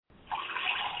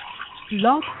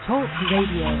Blog Talk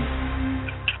Radio.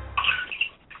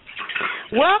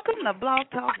 Welcome to Blog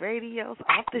Talk Radio's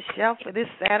Off the Shelf for this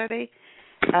Saturday,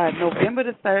 November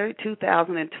the 3rd,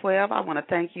 2012. I want to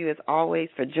thank you, as always,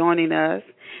 for joining us.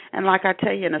 And like I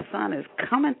tell you, the sun is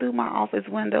coming through my office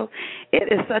window.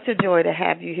 It is such a joy to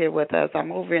have you here with us.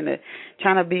 I'm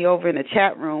trying to be over in the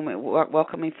chat room and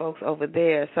welcoming folks over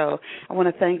there. So I want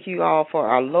to thank you all for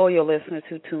our loyal listeners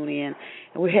who tune in.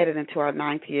 And we're headed into our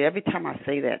 9th year. Every time I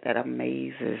say that, that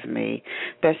amazes me,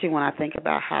 especially when I think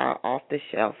about how Off the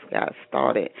Shelf got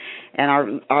started.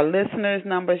 And our listeners'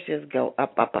 numbers just go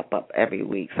up every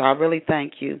week. So I really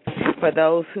thank you. For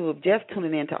those who have just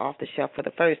tuning in to Off the Shelf for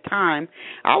the first time,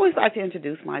 I always like to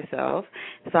introduce myself.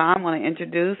 So I'm going to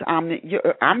introduce, I'm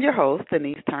your host,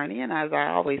 Denise Turney, and as I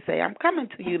always say, I'm coming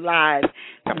to you live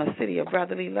from a city of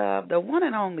brotherly love, the one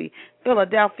and only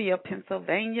Philadelphia,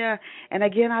 Pennsylvania. And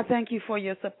again, I thank you for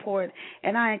your support,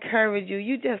 and I encourage you,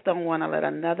 you just don't want to let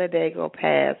another day go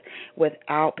past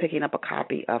without picking up a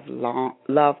copy of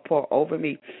Love Pour Over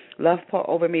Me. Love Pour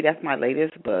Over Me, that's my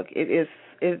latest book. It's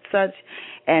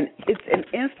an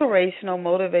inspirational,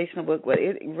 motivational book, but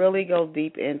it really goes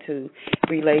deep into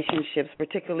relationships,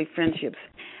 particularly friendships.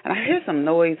 And I hear some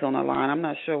noise on the line. I'm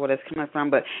not sure where that's coming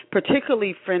from, but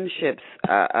particularly friendships.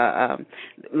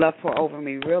 Love Pour Over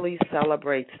Me really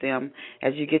celebrates them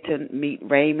as you get to meet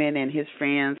Raymond and his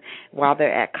friends while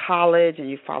they're at college, and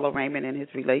you follow Raymond and his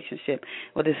relationship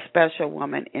with this special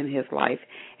woman in his life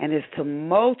and his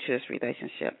tumultuous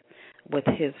relationship with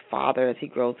his father as he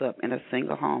grows up in a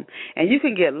single home. And you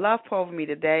can get Love Pour Over Me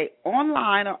today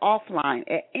online or offline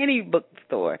at any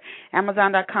bookstore,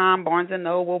 Amazon.com, Barnes &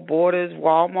 Noble, Borders,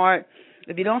 Walmart.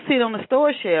 If you don't see it on the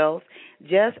store shelves,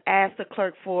 just ask the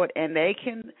clerk for it, and they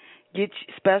can get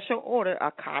special order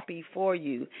a copy for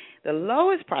you. The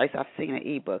lowest price I've seen an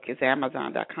ebook is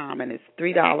Amazon.com, and it's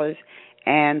 $3.03.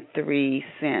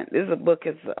 This book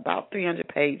is about 300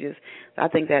 pages. I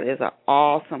think that is an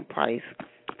awesome price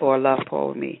for Love Pour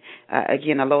Over Me.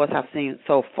 Again, the lowest I've seen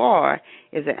so far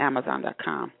is at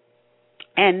Amazon.com.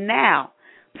 And now,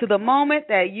 to the moment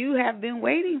that you have been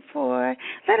waiting for,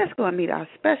 let us go and meet our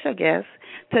special guest.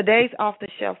 Today's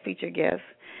off-the-shelf featured guest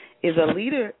is a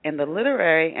leader in the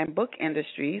literary and book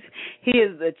industries. He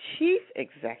is the Chief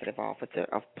Executive Officer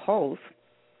of Pulse.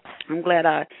 I'm glad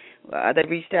they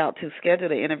reached out to schedule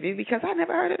the interview because I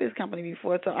never heard of this company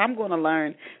before, so I'm going to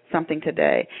learn something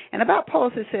today. And about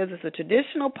Pulse, it says it's a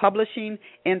traditional publishing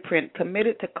imprint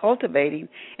committed to cultivating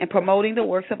and promoting the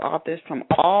works of authors from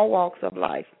all walks of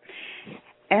life.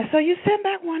 And so you sit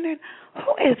back wondering,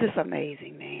 who is this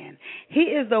amazing man? He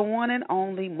is the one and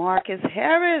only Marcus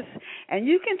Harris. And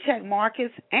you can check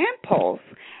Marcus and Pulse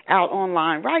out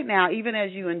online right now, even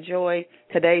as you enjoy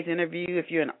today's interview.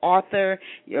 If you're an author,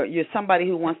 you're somebody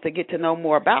who wants to get to know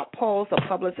more about Pulse, a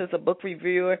publicist, a book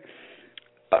reviewer,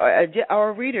 or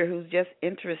a reader who's just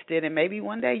interested, and maybe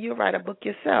one day you'll write a book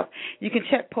yourself. You can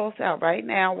check Pulse out right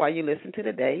now while you listen to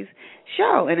today's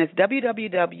show, and it's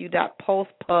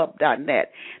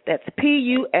www.pulsepub.net. That's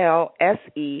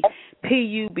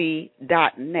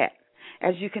PULSEPUB.net.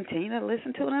 As you continue to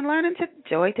listen to it and learn and to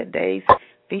enjoy today's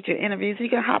featured interviews, you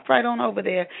can hop right on over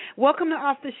there. Welcome to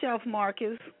Off the Shelf,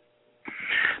 Marcus.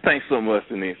 Thanks so much,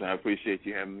 Denise. I appreciate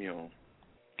you having me on.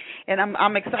 And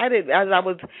I'm excited. As I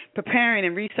was preparing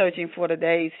and researching for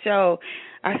today's show,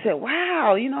 I said,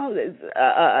 "Wow, not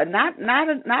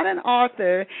an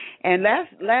author." And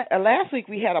last week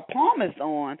we had a palmist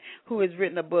on who has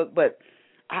written a book. But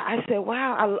I said,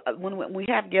 "Wow!" When we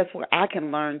have guests where I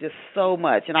can learn just so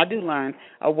much, and I do learn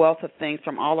a wealth of things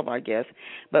from all of our guests.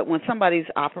 But when somebody's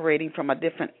operating from a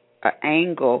different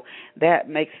angle, that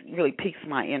really piques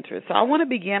my interest. So I want to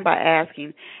begin by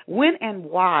asking, when and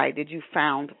why did you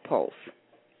found Pulse?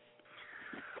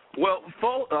 Well,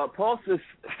 Pulse's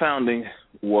founding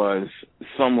was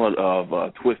somewhat of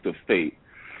a twist of fate.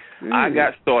 I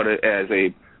got started as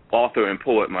a author and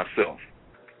poet myself,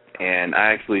 and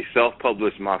I actually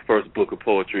self-published my first book of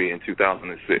poetry in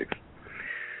 2006.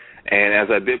 And as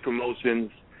I did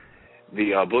promotions,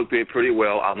 the book did pretty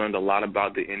well. I learned a lot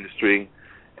about the industry.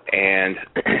 And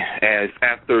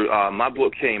after my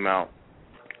book came out,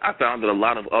 I found that a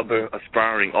lot of other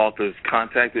aspiring authors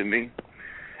contacted me,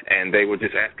 and they were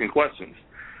just asking questions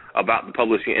about the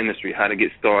publishing industry, how to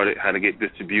get started, how to get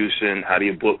distribution, how do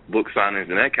you book signings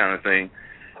and that kind of thing.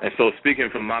 And so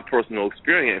speaking from my personal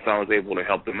experience, I was able to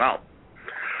help them out.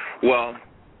 Well,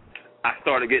 I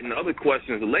started getting other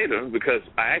questions later because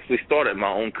I actually started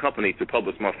my own company to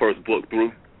publish my first book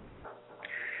through.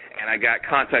 And I got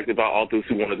contacted by authors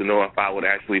who wanted to know if I would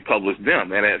actually publish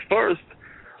them. And at first,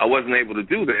 I wasn't able to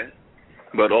do that.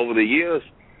 But over the years,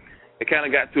 it kind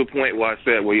of got to a point where I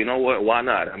said, well, you know what, why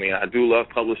not? I mean, I do love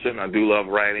publishing, I do love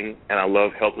writing, and I love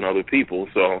helping other people.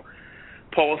 So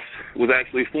Pulse was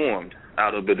actually formed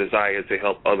out of the desire to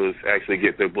help others actually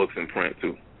get their books in print,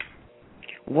 too.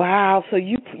 Wow. So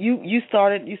you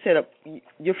started, you said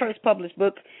your first published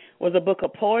book was a book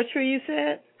of poetry, you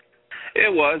said?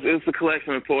 It was. It was a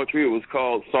collection of poetry. It was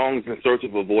called Songs in Search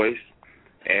of a Voice.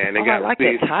 And it got I like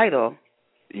received, that title.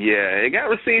 Yeah, it got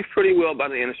received pretty well by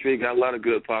the industry. It got a lot of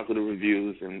good positive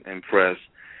reviews and press.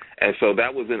 And so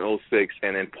that was in '06.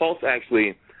 And then Pulse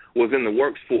actually was in the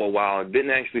works for a while. It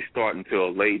didn't actually start until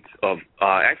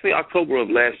actually October of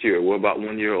last year. We're about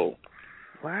 1 year old.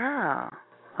 Wow.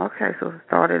 Okay, so it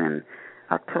started in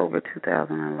October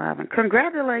 2011.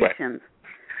 Congratulations.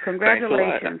 Right.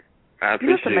 Congratulations. I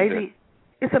appreciate it's amazing.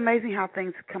 It's amazing how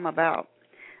things come about.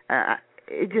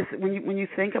 It just when you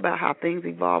think about how things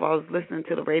evolve. I was listening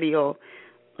to the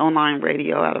online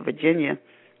radio out of Virginia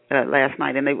last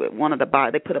night, and they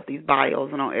put up these bios,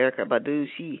 and on Erykah Badu,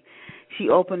 she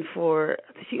opened for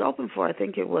I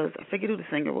think it was, I forget who the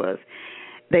singer was.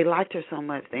 They liked her so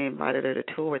much they invited her to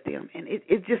tour with them, and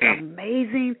it's just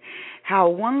amazing how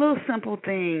one little simple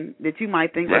thing that you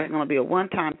might think was going to be a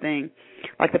one-time thing,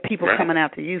 like the people coming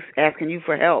out to you asking you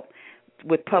for help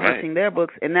with publishing their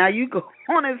books, and now you go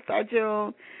on and start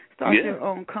your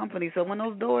own company. So when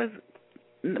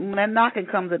that knocking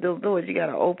comes at those doors, you got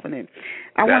to open it.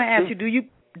 I want to ask you,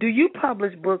 do you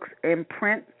publish books in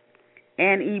print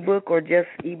and ebook, or just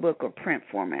ebook or print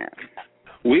format?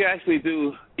 We actually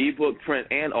do ebook, print,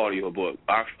 and audiobook.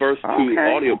 Our first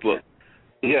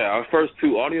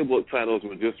two audiobook titles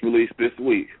were just released this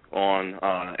week on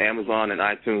Amazon and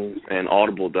iTunes and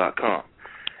Audible.com,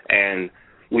 and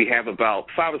we have about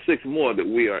 5 or 6 more that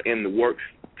we are in the works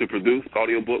to produce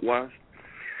audiobook-wise.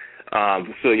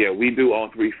 We do all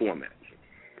 3 formats.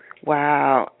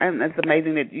 Wow. And it's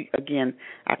amazing that, again,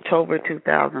 October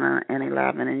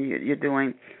 2011, and you're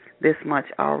doing this much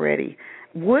already.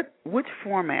 Which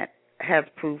format has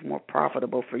proved more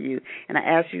profitable for you? And I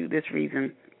ask you this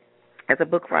reason, as a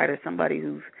book writer, somebody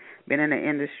who's been in the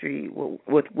industry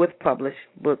with published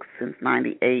books since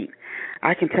 98,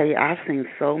 I can tell you I've seen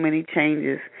so many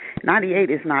changes.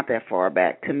 98 is not that far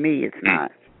back. To me, it's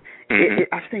not.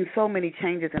 I've seen so many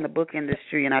changes in the book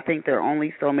industry, and I think there are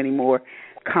only so many more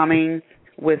coming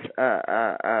with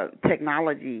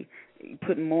technology,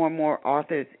 putting more and more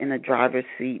authors in the driver's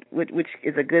seat, which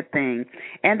is a good thing.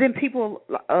 And then people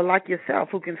like yourself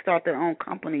who can start their own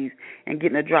companies and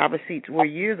get in the driver's seats, where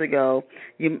years ago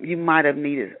you might have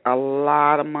needed a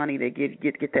lot of money to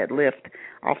get that lift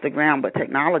off the ground. But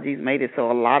technology's made it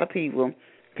so a lot of people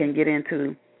can get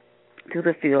into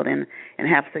the field and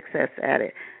have success at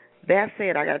it. That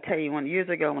said, I got to tell you, years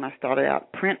ago when I started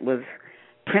out, print was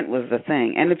the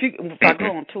thing. And if I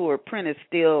go on tour, print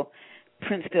still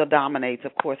dominates,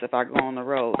 of course, if I go on the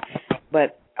road.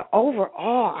 But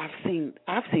overall, I've seen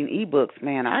ebooks,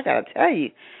 man. I got to tell you,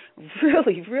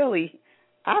 really, really,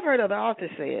 I've heard other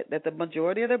authors say it, that the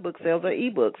majority of their book sales are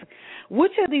ebooks.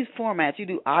 Which of these formats, you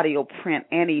do audio, print,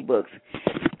 and ebooks,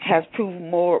 has proved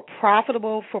more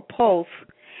profitable for Pulse,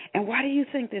 and why do you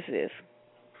think this is?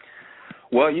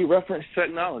 Well, you referenced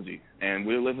technology, and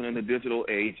we're living in a digital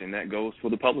age, and that goes for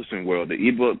the publishing world. The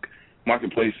ebook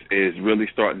marketplace is really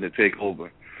starting to take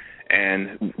over,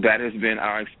 and that has been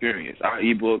our experience. Our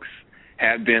ebooks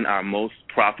have been our most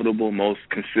profitable, most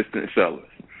consistent sellers.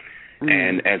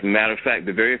 And as a matter of fact,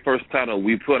 the very first title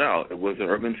we put out, it was an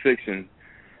urban fiction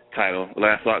title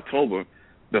last October.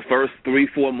 The first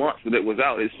 3-4 months that it was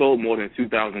out, it sold more than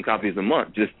 2,000 copies a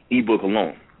month, just ebook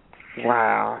alone.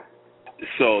 Wow.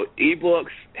 So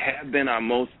ebooks have been our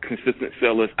most consistent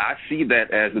sellers. I see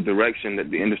that as the direction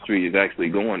that the industry is actually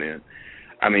going in.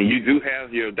 I mean, you do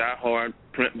have your diehard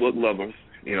print book lovers.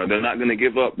 You know, they're not going to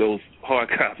give up those hard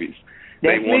copies.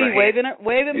 That's me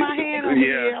waving my hand over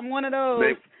here. I'm one of those.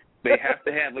 They have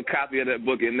to have a copy of that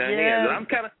book in their hands. And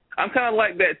I'm kind of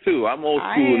like that too. I'm old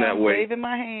school in that way. Waving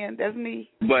my hand. That's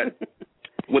me. But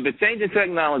with the change in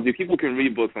technology, people can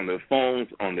read books on their phones,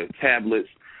 on their tablets,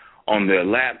 on their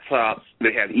laptops.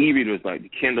 They have e-readers like the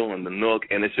Kindle and the Nook,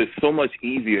 and it's just so much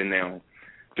easier now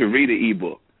to read an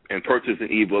e-book and purchase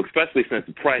an e-book, especially since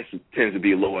the price tends to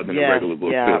be lower than a regular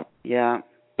book too. Yeah.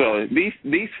 So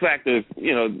these factors,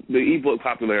 you know, the e-book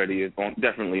popularity is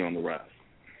definitely on the rise.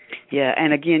 Yeah,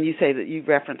 and again, you say that you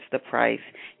reference the price.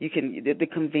 You can the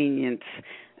convenience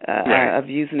of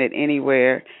using it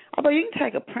anywhere. Although you can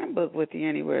take a print book with you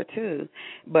anywhere too.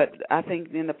 But I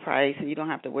think then the price, and you don't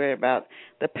have to worry about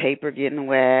the paper getting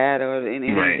wet or any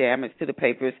damage to the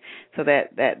papers. So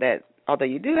that although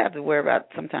you do have to worry about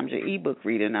sometimes your ebook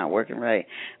reader not working right.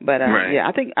 But right. yeah,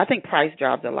 I think price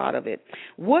drives a lot of it.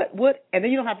 What and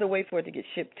then you don't have to wait for it to get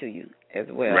shipped to you as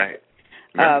well. Right.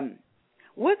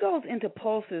 What goes into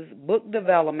Pulse's book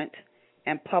development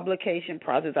and publication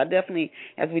process? I definitely,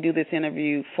 as we do this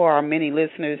interview for our many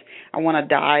listeners, I want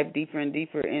to dive deeper and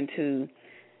deeper into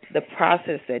the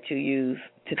process that you use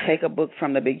to take a book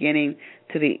from the beginning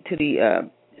to the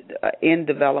end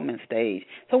development stage.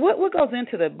 So what goes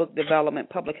into the book development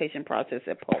publication process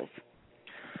at Pulse?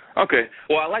 Okay.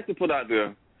 Well, I like to put out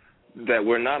there that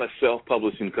we're not a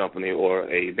self-publishing company or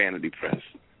a vanity press.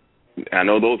 I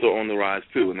know those are on the rise,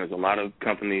 too, and there's a lot of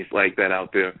companies like that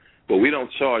out there, but we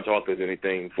don't charge authors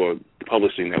anything for the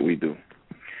publishing that we do.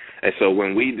 And so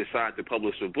when we decide to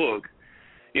publish a book,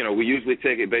 you know, we usually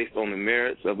take it based on the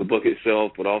merits of the book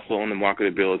itself, but also on the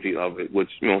marketability of it, which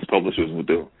most publishers will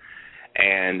do.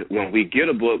 And when we get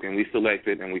a book and we select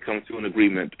it and we come to an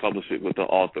agreement to publish it with the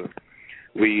author,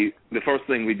 the first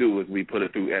thing we do is we put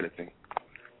it through editing,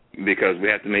 because we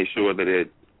have to make sure that it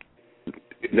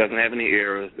doesn't have any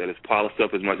errors, that it's polished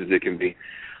up as much as it can be.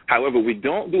 However, we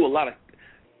don't do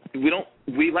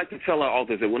we like to tell our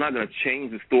authors that we're not going to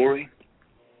change the story,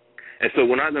 and so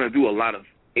we're not going to do a lot of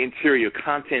interior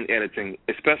content editing,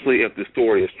 especially if the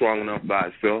story is strong enough by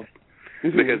itself,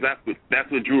 because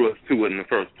that's what drew us to it in the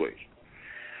first place.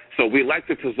 So we like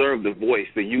to preserve the voice,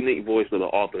 the unique voice of the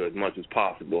author as much as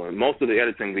possible, and most of the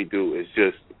editing we do is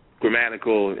just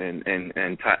grammatical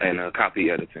and copy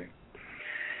editing.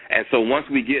 And so once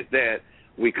we get that,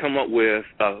 we come up with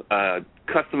a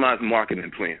customized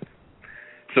marketing plan.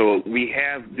 So we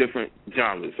have different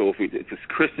genres. So if it's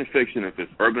Christian fiction, if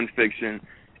it's urban fiction,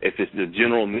 if it's the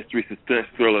general mystery suspense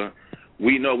thriller,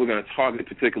 we know we're going to target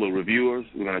particular reviewers.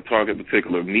 We're going to target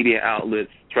particular media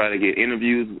outlets, try to get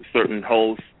interviews with certain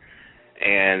hosts,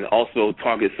 and also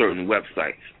target certain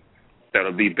websites that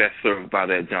will be best served by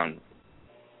that genre.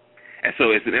 And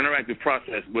so it's an interactive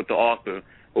process with the author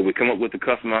where we come up with the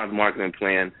customized marketing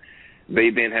plan. They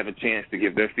then have a chance to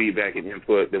give their feedback and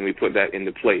input. Then we put that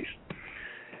into place.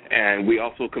 And we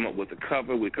also come up with a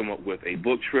cover. We come up with a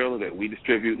book trailer that we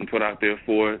distribute and put out there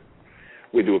for it.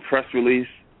 We do a press release.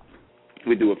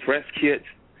 We do a press kit.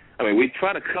 I mean, we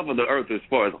try to cover the earth as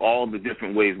far as all the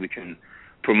different ways we can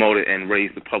promote it and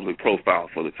raise the public profile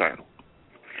for the title.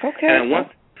 Okay. And once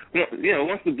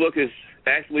the book is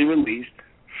actually released,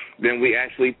 then we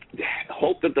actually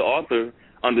hope that the author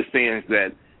understands that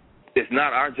it's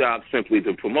not our job simply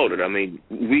to promote it. I mean,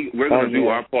 we're going to do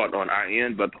our part on our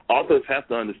end, but the authors have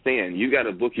to understand you got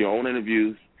to book your own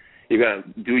interviews, you got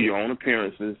to do your own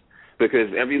appearances, because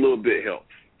every little bit helps.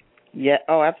 Yeah.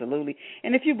 Oh, absolutely.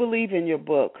 And if you believe in your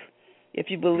book, if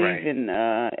you believe in,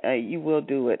 you will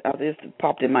do it. This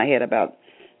popped in my head about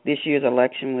this year's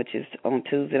election, which is on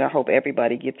Tuesday. And I hope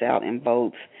everybody gets out and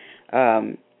votes.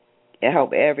 I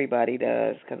hope everybody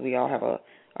does, because we all have a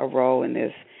role in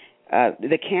this.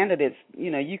 The candidates,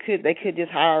 they could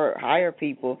just hire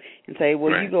people and say,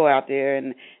 well, you go out there,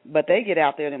 but they get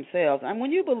out there themselves. And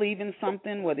when you believe in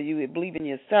something, whether you believe in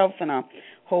yourself, and I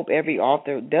hope every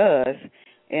author does,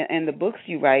 and the books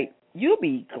you write, you'll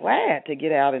be glad to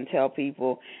get out and tell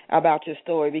people about your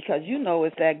story, because you know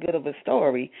it's that good of a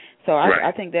story. So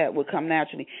I think that would come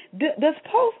naturally. Does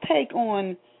Post take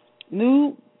on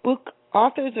new book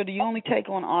authors, or do you only take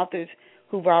on authors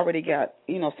who've already got,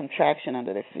 some traction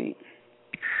under their feet?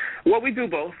 Well, we do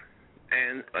both.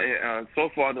 And so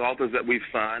far, the authors that we've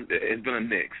signed, it's been a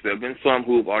mix. There have been some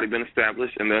who've already been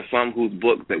established, and there are some whose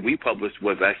book that we published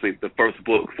was actually the first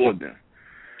book for them.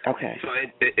 Okay. So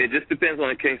it just depends on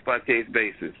a case-by-case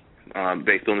basis,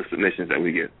 based on the submissions that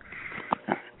we get.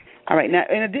 All right. Now,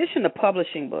 in addition to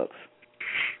publishing books,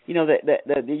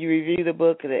 that you review the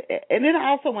book, and then I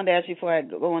also wanted to ask you, before I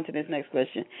go on to this next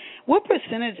question, what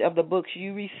percentage of the books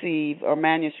you receive or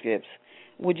manuscripts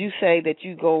would you say that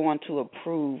you go on to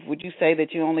approve? Would you say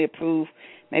that you only approve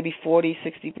maybe 40,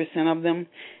 60% of them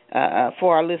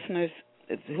for our listeners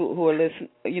who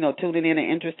are tuning in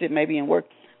and interested maybe in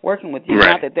working with you?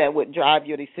 Right. Not that would drive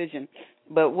your decision,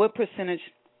 but what percentage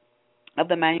of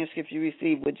the manuscripts you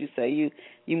receive would you say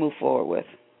you move forward with?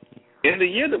 In the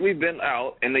year that we've been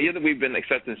out, in the year that we've been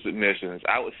accepting submissions,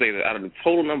 I would say that out of the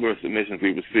total number of submissions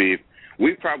we've received,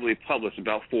 we've probably published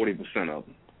about 40% of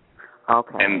them.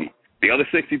 Okay. And the other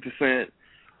 60%,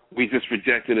 we just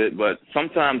rejected it. But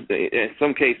sometimes, in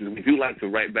some cases, we do like to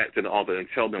write back to the author and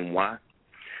tell them why.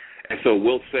 And so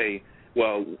we'll say,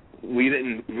 well, we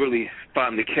didn't really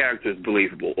find the characters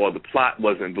believable, or the plot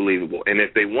wasn't believable. And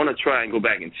if they want to try and go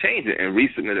back and change it and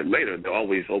resubmit it later, they're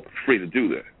always free to do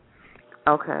that.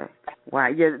 Okay. Wow.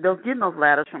 Yeah, getting those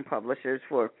letters from publishers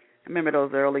for I remember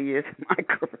those early years of my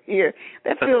career.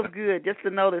 That feels good just to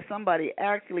know that somebody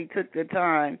actually took the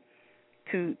time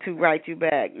to write you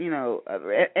back, and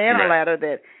a letter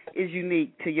that is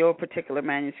unique to your particular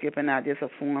manuscript and not just a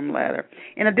form letter.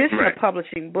 In addition to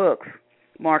publishing books,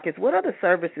 Marcus, what other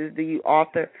services do you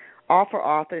offer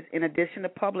authors in addition to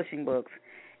publishing books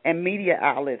and media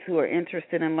outlets who are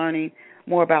interested in learning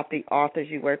more about the authors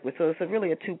you work with? So it's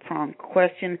really a two-pronged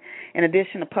question. In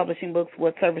addition to publishing books,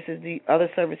 what other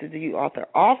services do you offer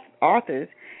authors?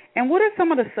 And what are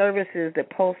some of the services that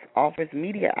Pulse offers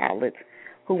media outlets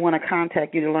who want to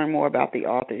contact you to learn more about the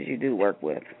authors you do work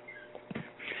with?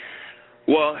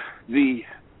 Well, the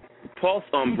Pulse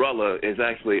umbrella is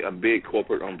actually a big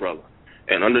corporate umbrella.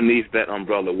 And underneath that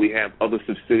umbrella, we have other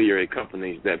subsidiary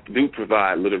companies that do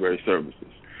provide literary services.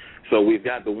 So we've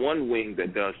got the one wing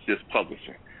that does just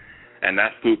publishing, and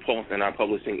that's through Pulse and our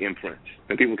publishing imprints.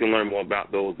 And people can learn more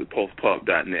about those at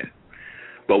pulsepub.net.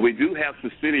 But we do have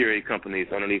subsidiary companies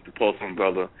underneath the Pulse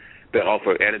umbrella that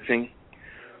offer editing.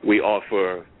 We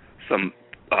offer some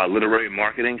literary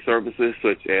marketing services,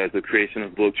 such as the creation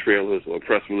of book trailers or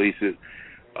press releases,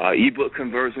 ebook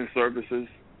conversion services.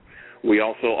 We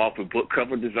also offer book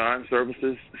cover design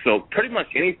services. So pretty much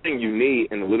anything you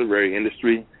need in the literary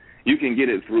industry, you can get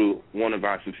it through one of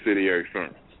our subsidiary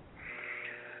firms.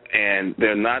 And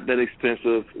they're not that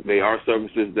expensive. They are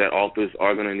services that authors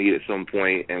are going to need at some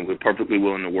point, and we're perfectly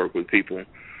willing to work with people.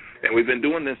 And we've been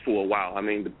doing this for a while. I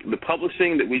mean, the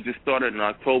publishing that we just started in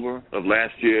October of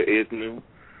last year is new.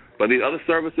 But the other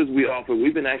services we offer,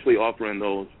 we've been actually offering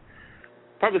those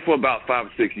probably for about 5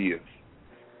 or 6 years.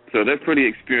 So they're pretty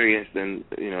experienced, and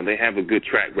they have a good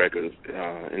track record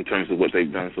in terms of what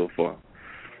they've done so far.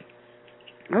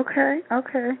 Okay.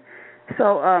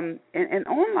 So, in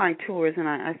online tours, and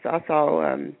I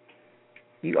saw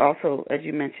you also, as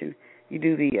you mentioned, you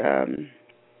do the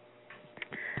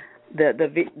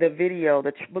video,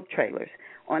 the book trailers.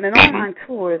 On an online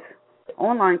tours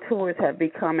have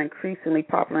become increasingly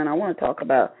popular, and I want to talk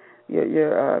about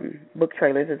your book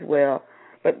trailers as well.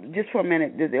 But just for a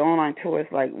minute, the online tours,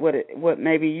 like what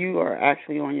maybe you are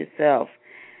actually on yourself.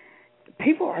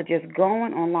 People are just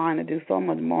going online to do so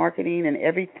much marketing and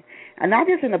everything, and not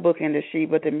just in the book industry,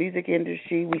 but the music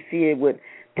industry. We see it with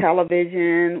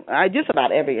television, just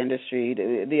about every industry.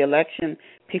 The election,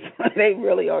 people, they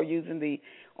really are using the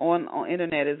on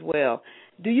internet as well.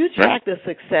 Do you track the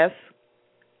success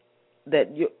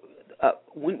that you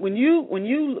when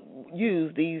you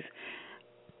use these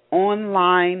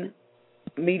online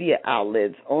media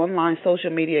outlets, online social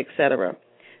media, etc.,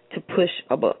 to push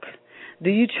a book? Do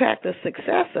you track the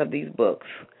success of these books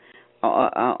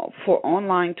for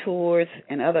online tours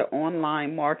and other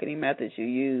online marketing methods you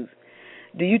use?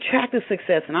 Do you track the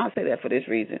success? And I'll say that for this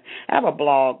reason. I have a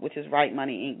blog, which is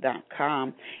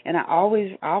WriteMoneyInc.com, and I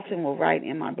often will write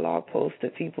in my blog post to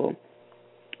people.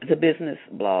 It's a business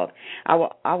blog.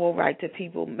 I will write to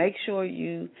people, make sure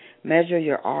you measure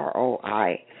your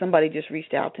ROI. Somebody just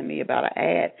reached out to me about an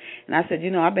ad, and I said,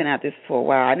 I've been at this for a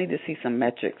while. I need to see some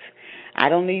metrics. I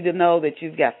don't need to know that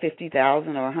you've got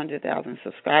 50,000 or 100,000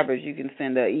 subscribers you can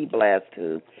send an e-blast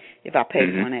to if I pay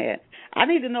for an ad. I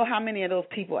need to know how many of those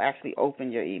people actually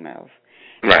open your emails.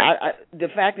 Right. The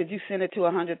fact that you send it to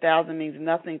 100,000 means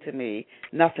nothing to me.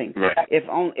 Nothing. Right.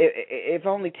 If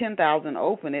only 10,000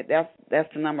 open it, that's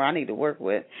the number I need to work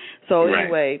with. So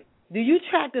anyway, do you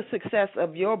track the success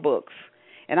of your books?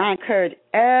 And I encourage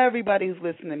everybody who's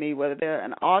listening to me, whether they're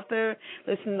an author,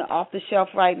 listening to Off the Shelf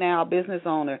right now, a business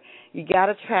owner, you got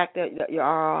to track your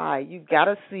ROI. You got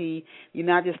to see you're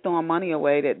not just throwing money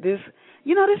away, that this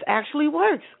actually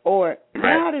works. Or,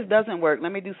 no, this doesn't work.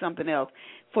 Let me do something else.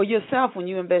 For yourself, when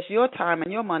you invest your time and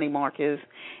your money, Marcus,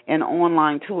 in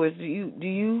online tours, do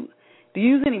you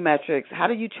use any metrics? How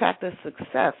do you track the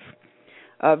success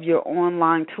of your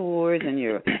online tours and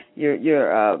your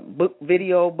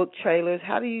book trailers?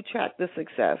 How do you track the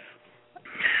success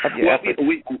of your efforts?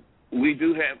 We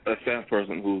do have a staff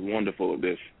person who's wonderful at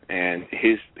this, and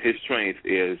his strength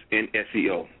is in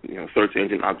SEO, search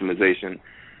engine optimization,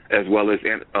 as well as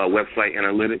website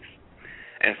analytics.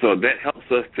 And so that helps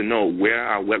us to know where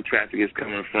our web traffic is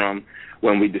coming from.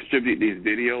 When we distribute these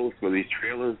videos for these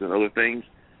trailers and other things,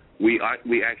 we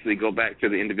actually go back to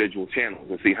the individual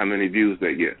channels and see how many views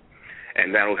they get.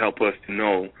 And that will help us to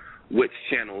know which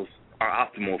channels are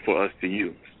optimal for us to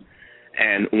use.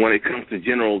 And when it comes to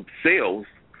general sales,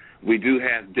 we do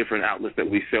have different outlets that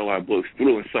we sell our books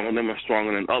through, and some of them are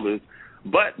stronger than others,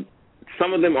 but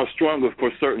some of them are stronger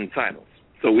for certain titles.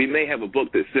 So we may have a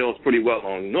book that sells pretty well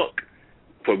on Nook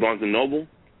for Barnes & Noble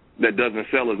that doesn't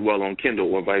sell as well on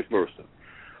Kindle or vice versa.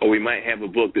 or we might have a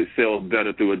book that sells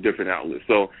better through a different outlet.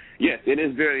 So, yes, it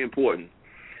is very important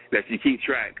that you keep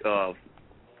track of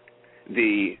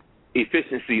the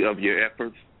efficiency of your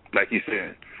efforts, like you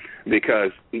said,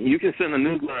 because you can send a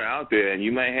newsletter out there and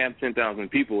you might have 10,000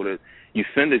 people that you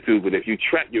send it to, but if you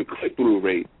track your click-through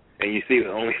rate and you see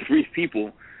that only 3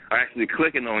 people are actually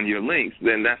clicking on your links,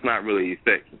 then that's not really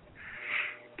effective.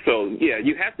 So, yeah,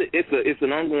 you have to. It's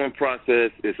an ongoing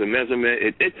process. It's a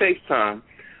measurement. It takes time,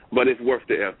 but it's worth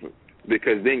the effort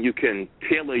because then you can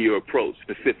tailor your approach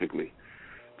specifically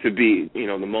to be,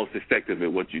 the most effective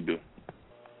at what you do.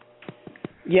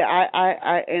 Yeah,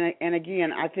 and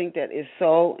again, I think that is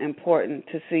so important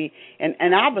to see,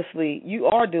 and obviously you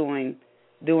are doing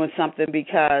something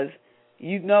because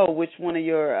you know which one of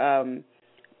your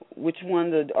which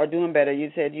ones are doing better.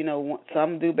 You said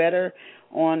some do better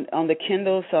on the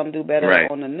Kindle, some do better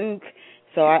right. on the Nook.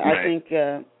 So I think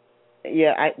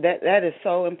that is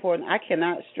so important. I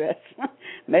cannot stress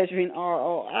measuring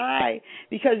ROI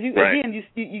because you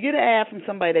get an ad from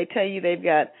somebody, they tell you they've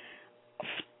got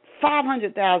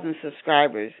 500,000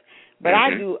 subscribers, but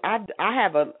mm-hmm. I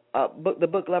have a book, the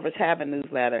Book Lovers Have a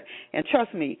newsletter, and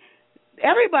trust me,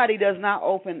 everybody does not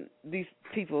open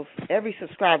every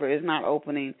subscriber is not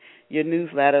opening your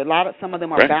newsletter. Some of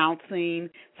them are bouncing,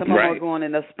 some of them are going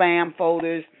in the spam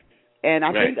folders, and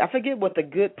I think I forget what the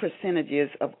good percentage is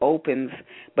of opens,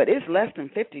 but it's less than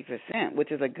 50%,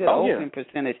 which is a good open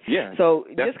percentage. Yeah. So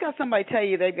just because somebody tell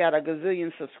you they've got a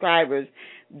gazillion subscribers,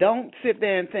 don't sit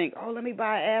there and think, let me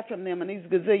buy an ad from them, and these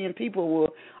gazillion people will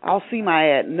all see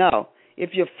my ad. No.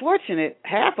 If you're fortunate,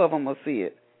 half of them will see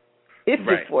it. If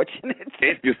you're fortunate.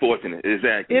 If you're fortunate,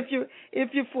 exactly. If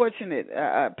you're fortunate.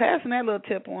 Passing that little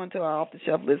tip on to our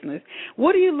off-the-shelf listeners,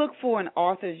 what do you look for in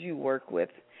authors you work with?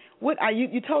 What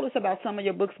you told us about some of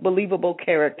your books, believable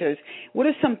characters. What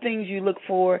are some things you look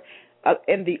for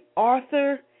in the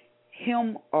author,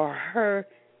 him or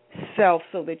herself,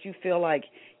 so that you feel like,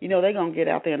 they're going to get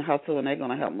out there and hustle and they're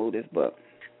going to help move this book?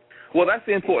 Well, that's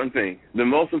the important thing. The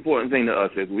most important thing to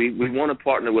us is we want to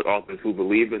partner with authors who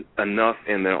believe enough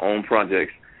in their own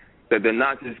projects that they're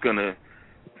not just going to,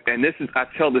 and I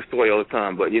tell this story all the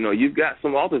time, but, you've got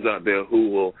some authors out there who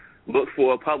will look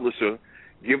for a publisher,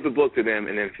 give the book to them,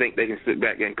 and then think they can sit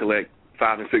back and collect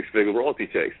 5- and 6-figure royalty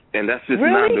checks. And that's just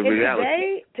not the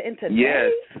reality. In today?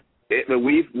 Yes. But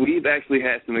we've actually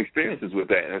had some experiences with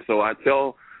that. And so I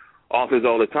tell authors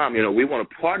all the time, we want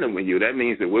to partner with you. That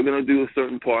means that we're going to do a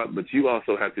certain part, but you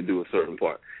also have to do a certain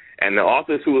part. And the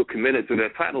authors who are committed to their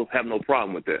titles have no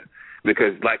problem with that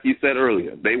because, like you said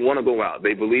earlier, they want to go out.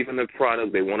 They believe in their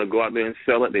product. They want to go out there and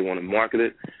sell it. They want to market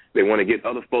it. They want to get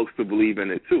other folks to believe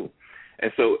in it too.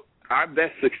 And so our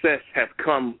best success has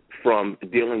come from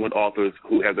dealing with authors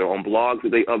who have their own blogs that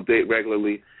they update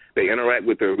regularly. They interact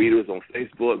with their readers on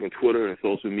Facebook and Twitter and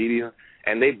social media,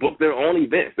 and they book their own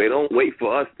events. They don't wait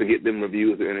for us to get them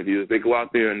reviews or interviews. They go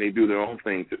out there and they do their own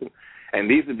thing too. And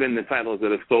these have been the titles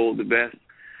that have sold the best.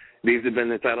 These have been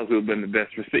the titles that have been the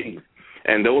best received.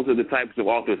 And those are the types of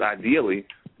authors, ideally,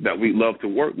 that we love to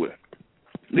work with.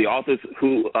 The authors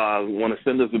who want to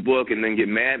send us a book and then get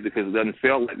mad because it doesn't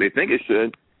sell like they think it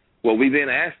should, well, we then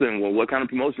ask them, what kind of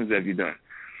promotions have you done?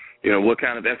 What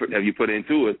kind of effort have you put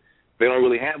into it? They don't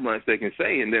really have much they can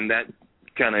say, and then that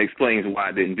kind of explains why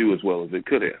it didn't do as well as it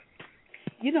could have.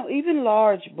 Even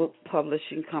large book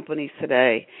publishing companies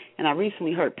today, and I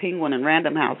recently heard Penguin and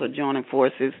Random House are joining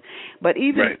forces, but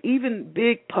even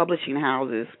big publishing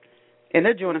houses, and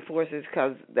they're joining forces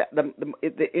because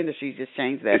the industry's just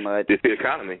changed that much. It's the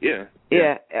economy,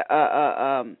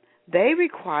 they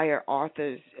require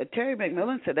authors. Terry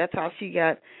McMillan said that's how she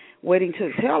got Waiting to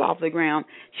Exhale off the ground.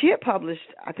 She had published,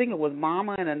 I think it was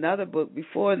Mama and another book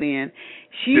before then.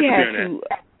 She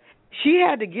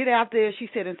had to get out there. She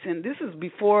said, and this is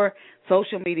before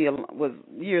social media, was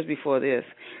years before this.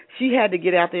 She had to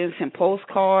get out there and send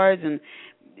postcards and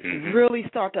really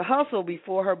start to hustle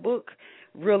before her book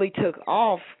really took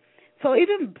off. So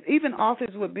even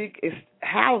authors with big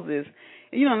houses,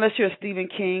 unless you're Stephen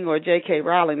King or J.K.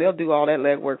 Rowling, they'll do all that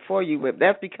legwork for you. But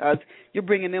that's because you're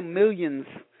bringing them millions.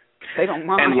 They don't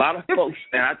mind. And a lot of folks,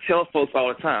 and I tell folks all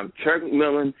the time, Terry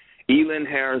McMillan, Elin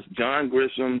Harris, John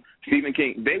Grisham, Stephen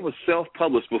King, they were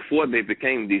self-published before they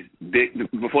became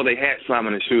before they had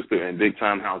Simon & Schuster and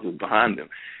big-time houses behind them.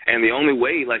 And the only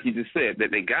way, like you just said, that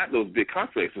they got those big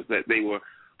contracts was that they were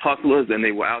hustlers and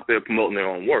they were out there promoting their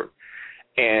own work.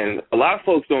 And a lot of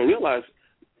folks don't realize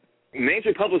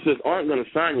major publishers aren't going to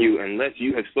sign you unless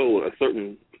you have sold a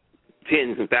certain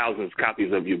tens of thousands of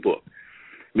copies of your book,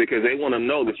 because they want to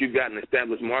know that you've got an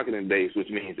established marketing base, which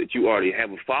means that you already have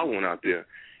a following out there.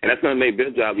 And that's going to make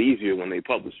their job easier when they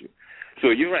publish you. So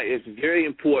you're right. It's very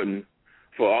important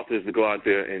for authors to go out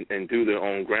there and do their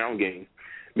own ground game,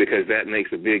 because that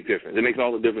makes a big difference. It makes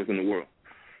all the difference in the world.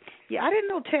 Yeah, I didn't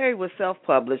know Terry was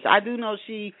self-published. I do know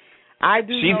she at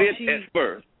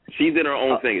first. She did her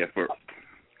own thing at first.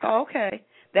 Oh, okay.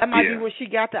 That might be where she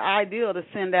got the idea to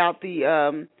send out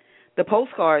the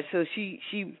postcards. So she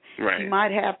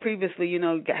might have previously,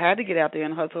 had to get out there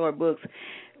and hustle her books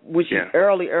when she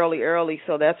early.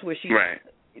 So that's where she. Right.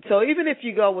 So even if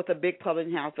you go with a big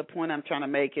publishing house, the point I'm trying to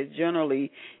make is generally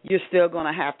you're still going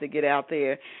to have to get out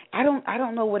there. I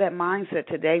don't know where that mindset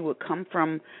today would come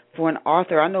from for an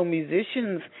author. I know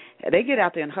musicians, they get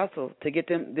out there and hustle to get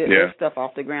their stuff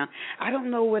off the ground. I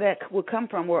don't know where that would come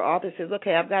from, where author says,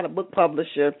 okay, I've got a book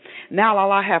publisher. Now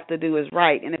all I have to do is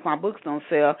write, and if my books don't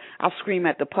sell, I'll scream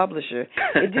at the publisher.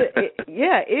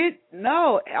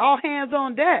 All hands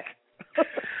on deck.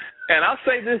 And I'll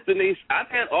say this, Denise, I've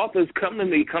had authors come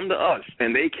to us,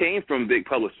 and they came from big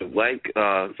publishers like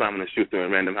Simon & Schuster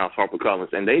and Random House,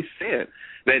 HarperCollins, and they said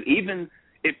that even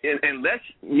unless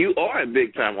you are a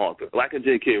big-time author, like a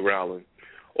J.K. Rowling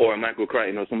or a Michael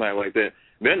Crichton or somebody like that,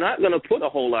 they're not going to put a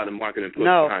whole lot of marketing push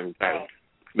behind your title.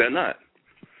 They're not.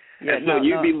 Yeah, and so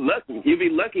you'd be lucky. You'd be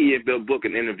lucky if they'll book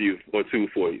an interview or two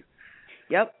for you.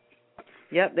 Yep.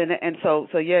 And so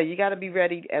you got to be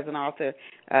ready as an author.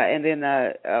 And then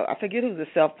I forget who's a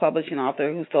self-publishing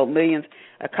author who sold millions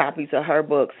of copies of her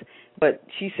books. But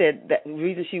she said that the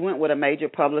reason she went with a major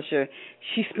publisher,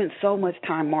 she spent so much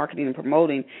time marketing and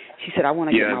promoting. She said, I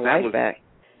want to get my life back.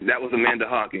 That was Amanda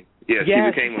Hawking. Yeah,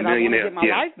 she became a millionaire. I want to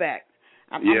get my life back.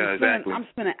 I'm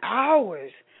spending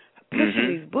hours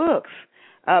pushing these books.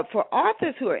 For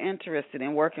authors who are interested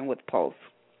in working with Pulse,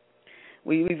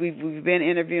 We've been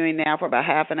interviewing now for about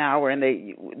half an hour, and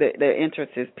their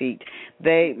interest has peaked.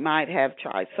 They might have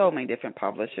tried so many different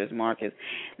publishers, Marcus.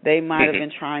 They might have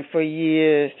been trying for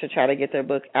years to try to get their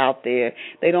book out there.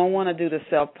 They don't want to do the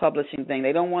self-publishing thing.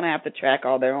 They don't want to have to track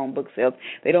all their own book sales.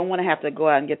 They don't want to have to go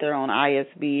out and get their own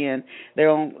ISBN, their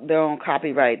own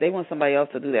copyright. They want somebody else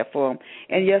to do that for them.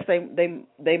 And yes,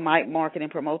 they might market and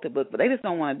promote the book, but they just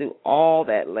don't want to do all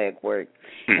that legwork.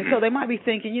 And so they might be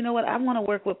thinking, you know what, I want to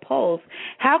work with Pulse.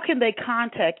 How can they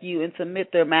contact you and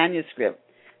submit their manuscript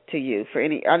to you for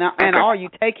any? And are you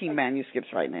taking manuscripts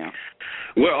right now?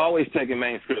 We're always taking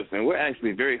manuscripts, and we're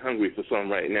actually very hungry for some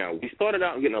right now. We started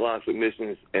out getting a lot of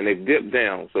submissions, and they've dipped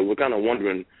down, so we're kind of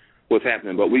wondering what's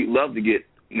happening. But we'd love to get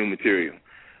new material.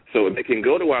 So they can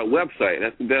go to our website.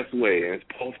 That's the best way, and it's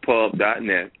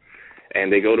pulsepub.net.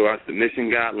 And they go to our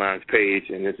submission guidelines page,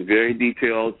 and it's a very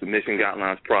detailed submission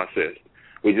guidelines process.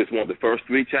 We just want the first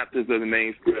 3 chapters of the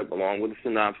manuscript along with the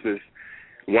synopsis.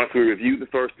 Once we review the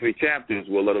first 3 chapters,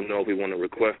 we'll let them know if we want to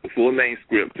request the full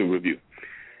manuscript to review.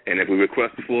 And if we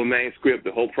request the full manuscript,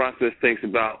 the whole process takes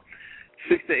about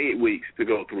 6 to 8 weeks to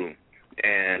go through.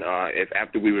 And if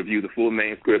after we review the full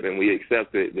manuscript and we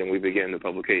accept it, then we begin the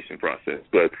publication process.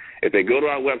 But if they go to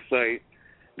our website,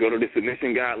 go to the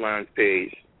submission guidelines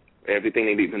page, everything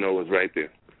they need to know is right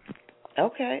there.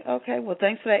 Okay. Well,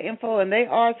 thanks for that info. And they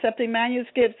are accepting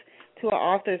manuscripts to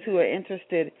our authors who are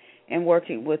interested in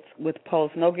working with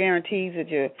Pulse. No guarantees that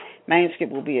your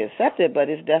manuscript will be accepted, but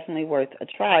it's definitely worth a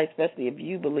try, especially if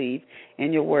you believe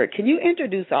in your work. Can you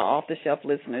introduce our off-the-shelf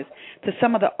listeners to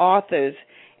some of the authors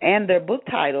and their book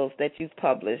titles that you've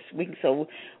published? So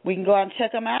we can go out and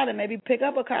check them out and maybe pick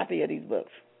up a copy of these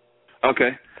books.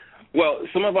 Okay. Well,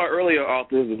 some of our earlier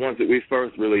authors, the ones that we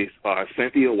first released, are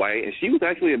Cynthia White, and she was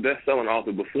actually a best-selling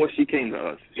author before she came to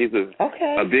us. She's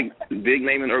a big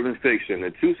name in urban fiction.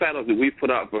 The 2 titles that we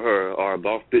put out for her are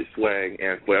Boss Bitch Swag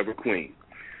and Forever Queen,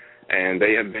 and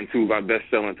they have been 2 of our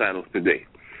best-selling titles to date.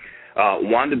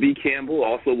 Wanda B. Campbell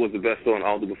also was a best-selling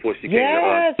author before she came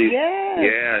to us.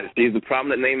 She's a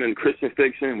prominent name in Christian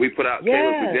fiction. We put out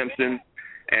Taylor's Redemption.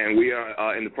 And we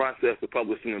are in the process of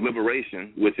publishing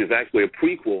Liberation, which is actually a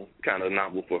prequel kind of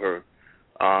novel for her.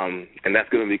 And that's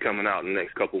going to be coming out in the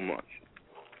next couple months.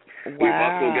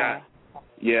 Wow.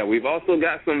 We've also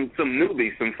got some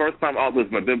newbies, some first-time authors,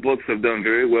 but their books have done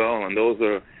very well, and those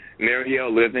are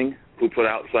Marielle Living, who put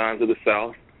out Signs of the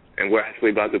South, and we're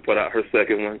actually about to put out her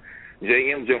second one.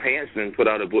 J.M. Johansson put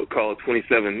out a book called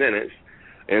 27 Minutes,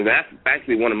 and that's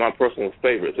actually one of my personal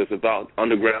favorites. It's about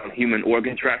underground human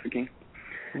organ trafficking.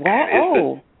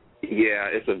 Wow.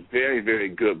 It's a very, very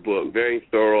good book, very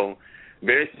thorough,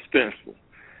 very suspenseful.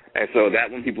 And so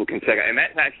that one people can check out. And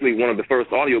that's actually one of the first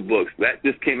audiobooks. That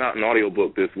just came out in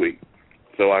audiobook this week.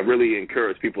 So I really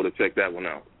encourage people to check that one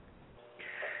out.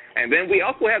 And then we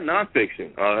also have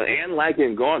nonfiction. Anne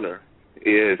Lycan Garner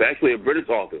is actually a British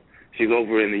author. She's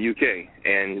over in the UK.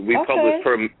 And we published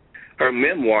her her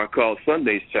memoir called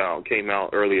Sunday's Child came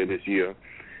out earlier this year.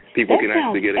 People can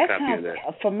actually get a copy of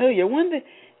that. Familiar.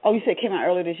 You said it came out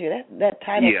earlier this year. That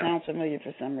title sounds familiar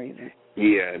for some reason.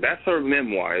 Yeah, that's her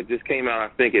memoir. It just came out,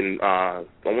 I think, in I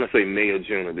want to say May or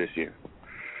June of this year.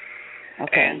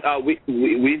 Okay. And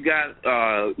we've got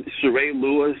Sheree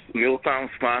Lewis, Milltown's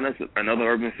Finest, another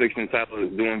urban fiction title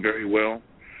that's doing very well.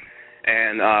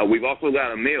 And we've also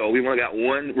got a male. We've only got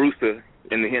one rooster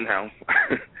in the hen house.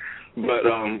 But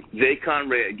Jay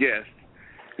Conrad Guest,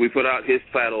 we put out his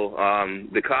title,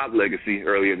 The Cobb Legacy,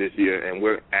 earlier this year, and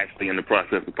we're actually in the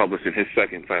process of publishing his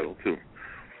second title, too.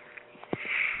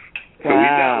 So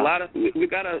we've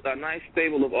got a nice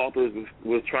stable of authors.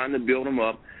 We're trying to build them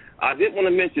up. I did want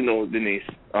to mention, though, Denise,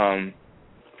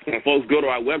 when folks go to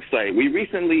our website, we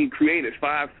recently created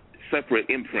 5 separate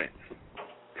imprints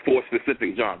for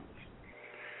specific genres.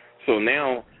 So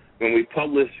now when we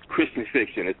publish Christian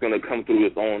fiction, it's going to come through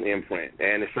its own imprint.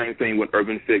 And the same thing with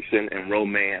urban fiction and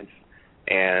romance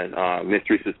and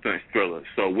mystery, suspense, thrillers.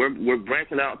 So we're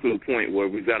branching out to the point where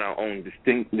we've got our own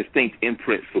distinct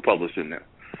imprints for publishing now.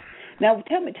 Now,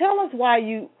 tell us why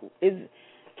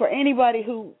for anybody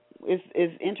who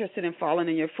is interested in following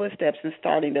in your footsteps and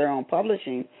starting their own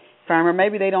publishing firm, or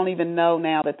maybe they don't even know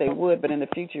now that they would, but in the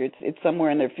future, it's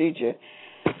somewhere in their future.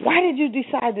 Why did you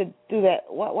decide to do that?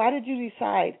 Why did you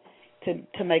decide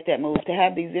to make that move, to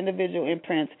have these individual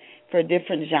imprints for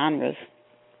different genres?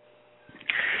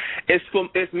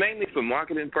 It's mainly for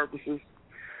marketing purposes,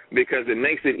 because it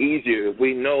makes it easier if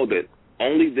we know that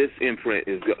only this imprint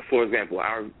is, for example,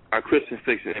 our Christian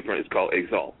fiction imprint is called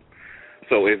Exalt.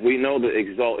 So if we know that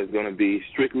Exalt is going to be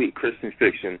strictly Christian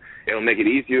fiction, it'll make it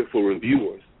easier for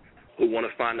reviewers who want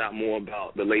to find out more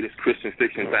about the latest Christian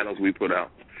fiction titles we put out.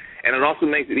 And it also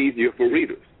makes it easier for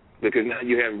readers, because now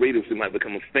you have readers who might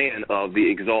become a fan of the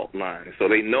Exalt line. So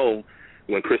they know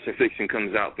when Christian fiction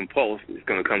comes out from Pulse, it's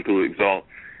going to come through Exalt.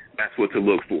 That's what to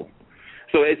look for.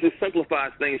 So it just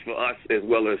simplifies things for us as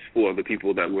well as for the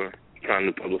people that we're trying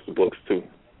to publish the books to.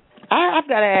 I've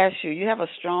got to ask you, you have a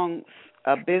strong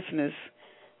business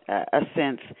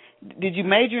sense. Did you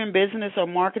major in business or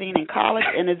marketing in college?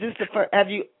 And is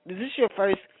this your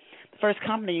first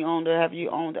company you owned, or have you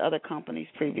owned other companies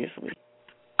previously?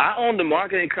 I owned a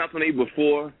marketing company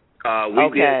before.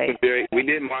 We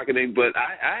did marketing, but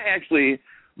I actually,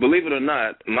 believe it or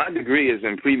not, my degree is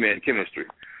in pre-med chemistry.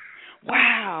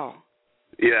 Wow.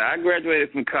 Yeah, I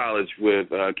graduated from college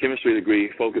with a chemistry degree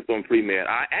focused on pre-med.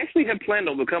 I actually had planned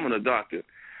on becoming a doctor,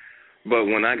 but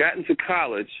when I got into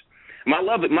college,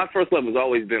 my first love has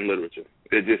always been literature.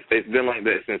 It's been like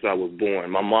that since I was born.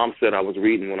 My mom said I was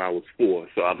reading when I was 4,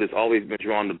 so I've just always been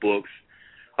drawn to books.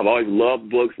 I've always loved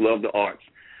books, loved the arts.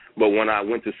 But when I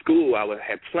went to school, I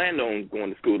had planned on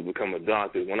going to school to become a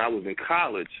doctor. When I was in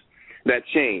college, that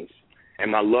changed, and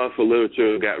my love for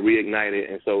literature got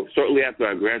reignited. And so shortly after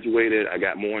I graduated, I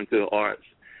got more into the arts,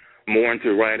 more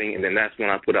into writing, and then that's when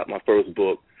I put out my first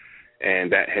book,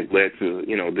 and that has led to,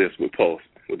 this with Pulse,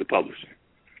 with the publishing.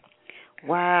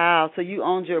 Wow! So you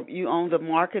owned a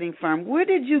marketing firm. Where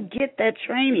did you get that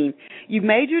training? You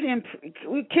majored in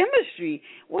chemistry.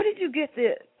 Where did you get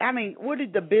where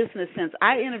did the business sense?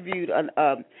 I interviewed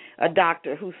a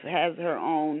doctor who has her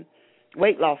own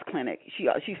weight loss clinic.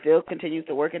 She still continues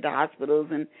to work at the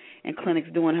hospitals and clinics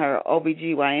doing her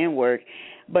OBGYN work,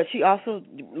 but she also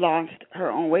launched her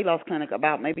own weight loss clinic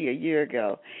about maybe a year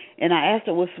ago. And I asked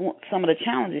her what's some of the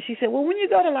challenges. She said, well, when you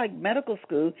go to medical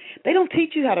school, they don't teach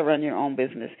you how to run your own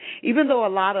business. Even though a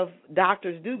lot of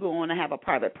doctors do go on and have a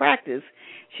private practice,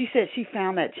 she said she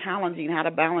found that challenging, how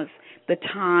to balance the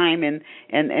time and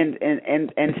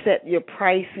set your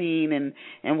pricing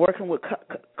and working with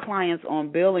clients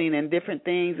on billing and different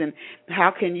things, and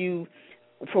how can you,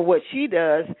 for what she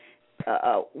does,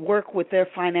 work with their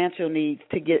financial needs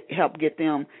to help get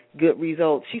them good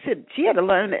results. She said she had to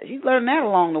learn that. She's learned that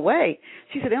along the way.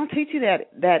 She said they don't teach you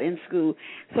that in school.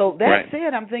 So that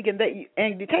said, I'm thinking that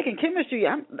and you're taking chemistry.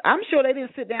 I'm sure they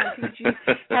didn't sit down and teach you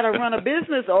how to run a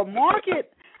business or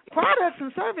market products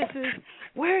and services.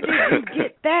 Where did you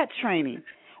get that training?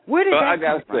 Where did that come from?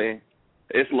 I got to say,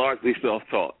 it's largely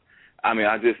self-taught. I mean,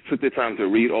 I just took the time to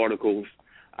read articles.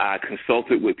 I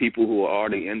consulted with people who are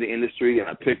already in the industry, and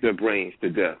I picked their brains to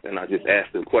death. And I just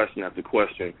asked them question after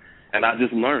question, and I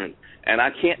just learned. And I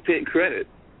can't take credit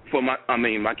for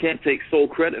I can't take sole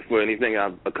credit for anything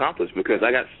I've accomplished, because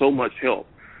I got so much help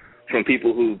from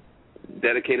people who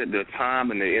dedicated their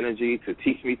time and their energy to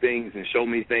teach me things and show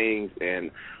me things.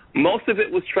 And most of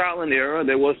it was trial and error.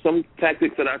 There were some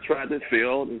tactics that I tried that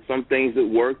failed and some things that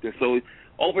worked. And so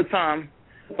over time,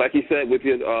 like you said with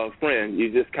your friend,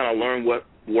 you just kind of learn what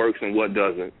works and what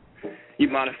doesn't. you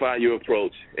modify your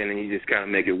approach, and then you just kind of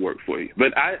make it work for you.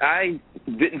 But I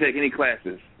didn't take any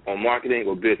classes on marketing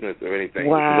or business or anything.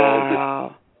 Wow. This is all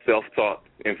just self-taught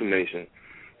information.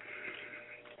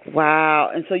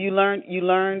 Wow. And so you learned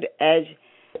as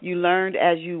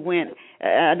you went.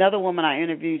 Another woman I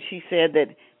interviewed, she said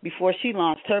that before she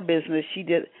launched her business,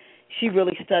 she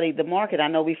really studied the market. I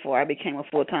know before I became a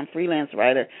full-time freelance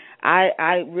writer,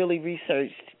 I really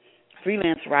researched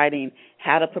freelance writing,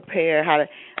 how to prepare,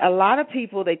 a lot of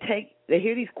people, they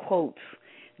hear these quotes,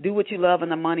 do what you love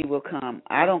and the money will come.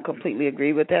 I don't completely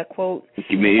agree with that quote.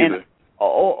 Me either.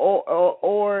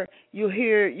 Or you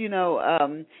hear,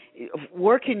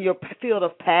 work in your field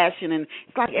of passion, and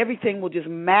it's like everything will just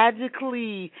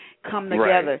magically come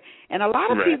together. Right. And a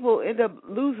lot of people end up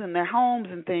losing their homes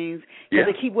and things because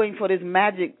they keep waiting for this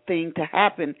magic thing to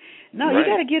happen. No, you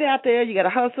got to get out there. You got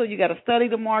to hustle. You got to study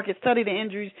the market, study the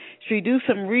industry, do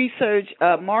some research,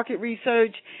 market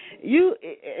research. And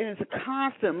it's a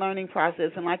constant learning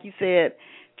process. And like you said,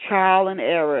 trial and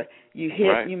error. You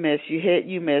hit, you miss. You hit,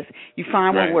 you miss. You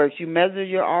find what works. You measure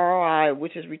your ROI,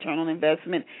 which is return on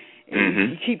investment.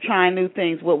 You keep trying new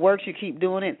things. What works, you keep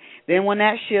doing it. Then when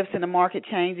that shifts and the market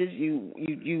changes, you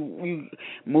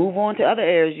move on to other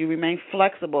areas. You remain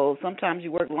flexible. Sometimes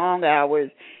you work long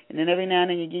hours, and then every now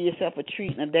and then you give yourself a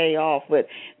treat and a day off. But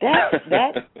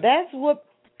that's what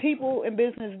people in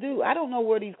business do. I don't know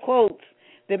where these quotes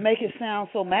that make it sound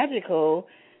so magical.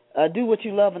 Do what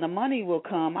you love and the money will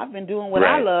come. I've been doing what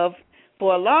I love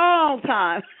for a long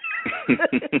time. I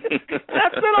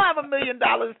still don't have $1 million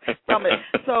from it.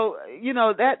 So,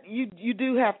 that you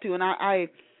do have to. And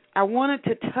I wanted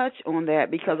to touch on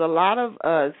that because a lot of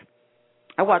us,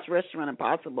 I watch Restaurant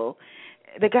Impossible.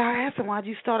 The guy asked him, why'd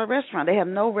you start a restaurant? They have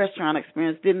no restaurant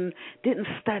experience, didn't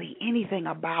study anything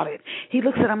about it. He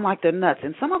looks at them like they're nuts.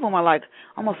 And some of them are like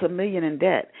almost $1 million in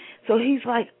debt. So he's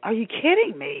like, are you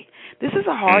kidding me? This is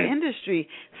a hard industry.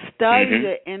 Study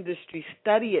the industry.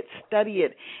 Study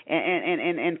it,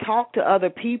 and talk to other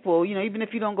people. Even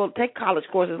if you don't go take college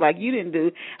courses like you didn't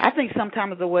do, I think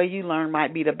sometimes the way you learn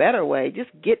might be the better way. Just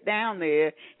get down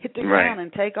there, hit the ground,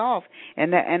 and take off.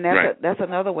 And that's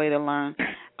another way to learn.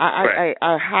 I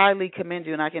highly commend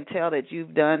you, and I can tell that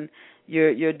you've done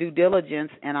your due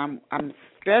diligence, and I'm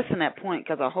stressing that point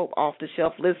because I hope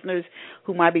off-the-shelf listeners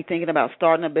who might be thinking about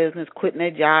starting a business, quitting their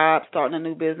job, starting a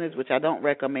new business, which I don't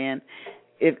recommend,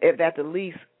 if at the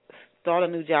least start a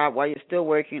new job while you're still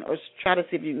working, or try to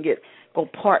see if you can go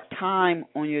part-time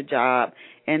on your job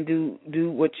and do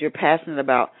what you're passionate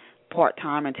about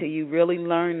part-time until you really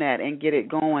learn that and get it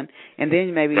going, and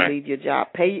then maybe leave your job.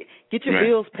 Get your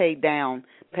bills paid down.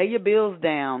 Pay your bills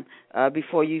down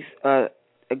before you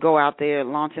go out there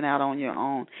launching out on your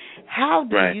own. How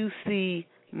do you see,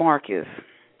 Marcus,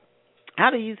 how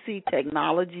do you see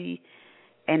technology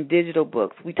and digital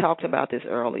books? We talked about this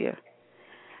earlier.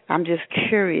 I'm just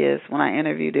curious when I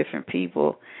interview different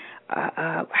people,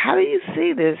 how do you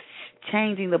see this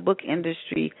changing the book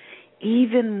industry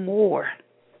even more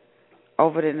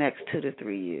over the next 2 to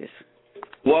 3 years?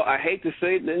 Well, I hate to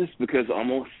say this because I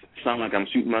almost sound like I'm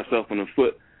shooting myself in the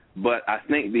foot, but I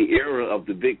think the era of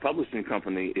the big publishing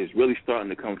company is really starting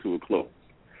to come to a close.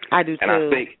 I do too. And I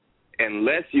think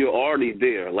unless you're already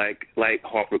there, like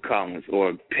HarperCollins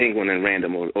or Penguin and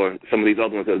Random or some of these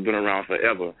other ones that have been around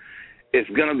forever, it's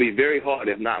going to be very hard,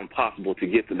 if not impossible, to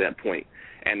get to that point.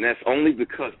 And that's only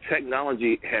because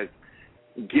technology has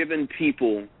given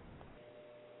people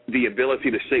the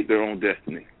ability to shape their own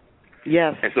destiny.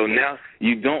 Yes. And so now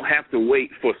you don't have to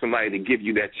wait for somebody to give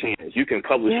you that chance. You can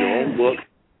publish your own book.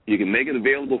 You can make it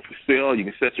available for sale. You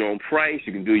can set your own price.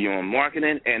 You can do your own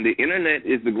marketing. And the Internet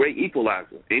is the great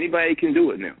equalizer. Anybody can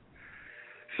do it now.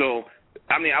 So,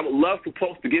 I would love for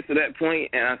folks to get to that point,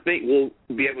 and I think we'll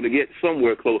be able to get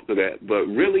somewhere close to that. But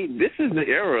really, this is the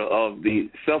era of the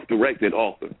self-directed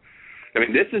author.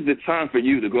 This is the time for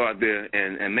you to go out there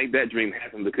and make that dream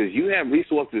happen because you have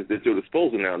resources at your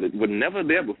disposal now that were never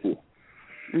there before.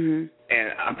 And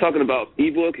I'm talking about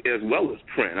ebook as well as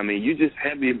print. You just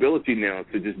have the ability now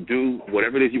to just do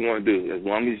whatever it is you want to do. As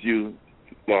long as you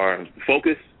are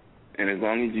focused and as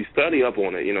long as you study up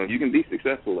on it, you can be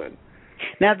successful at it.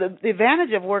 Now, the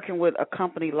advantage of working with a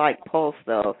company like Pulse,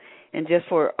 though, and just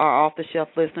for our off-the-shelf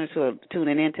listeners who are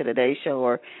tuning in to today's show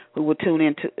or who will tune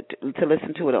in to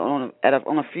listen to it on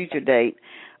a future date,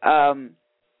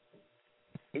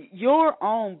 your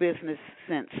own business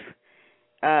sense.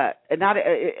 Not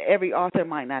every author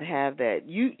might not have that.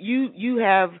 You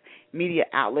have media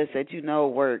outlets that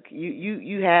work.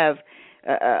 You have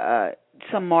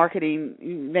some marketing,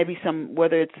 maybe some,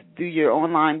 whether it's through your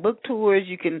online book tours,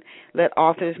 you can let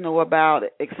authors know about,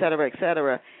 et cetera, et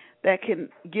cetera. that can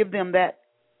give them that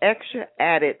extra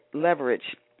added leverage.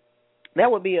 That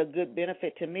would be a good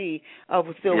benefit to me of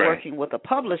still working with a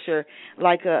publisher,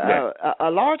 like a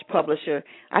large publisher.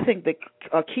 I think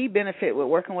a key benefit with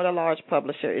working with a large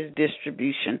publisher is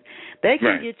distribution. They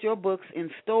can get your books in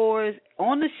stores,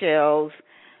 on the shelves,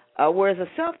 whereas a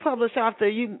self-published author,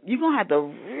 you're going to have to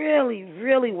really,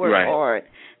 really work hard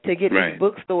to get these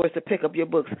bookstores to pick up your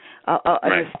books.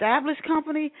 An established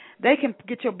company, they can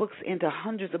get your books into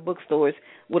hundreds of bookstores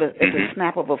with at the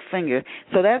snap of a finger.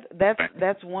 So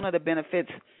that's one of the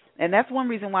benefits, and that's one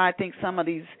reason why I think some of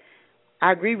these,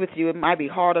 I agree with you, it might be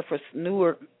harder for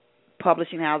newer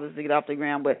publishing houses to get off the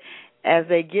ground, but as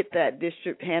they get that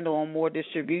handle on more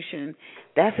distribution,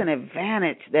 that's an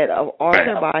advantage that an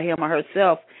author by him or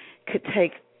herself could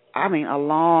take, a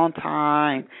long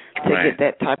time to get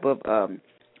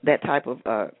that type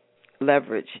of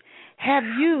leverage. Have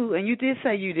you, and you did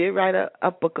say you did write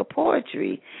a book of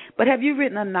poetry, but have you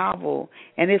written a novel?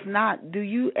 And if not, do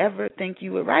you ever think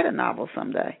you would write a novel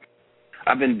someday?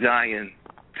 I've been dying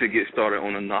to get started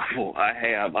on a novel.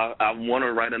 I want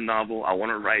to write a novel. I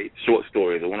want to write short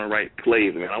stories. I want to write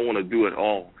plays. I want to do it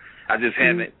all. I just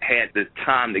haven't had the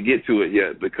time to get to it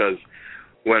yet, because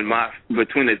from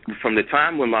the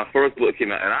time when my first book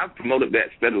came out, and I promoted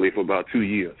that steadily for about 2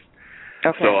 years.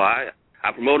 Okay. So I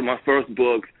promoted my first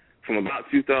book from about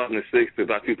 2006 to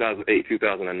about 2008,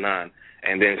 2009,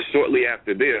 and then shortly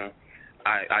after there,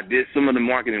 I did some of the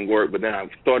marketing work, but then I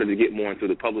started to get more into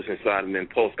the publishing side, and then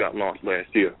Pulse got launched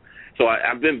last year. So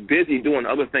I've been busy doing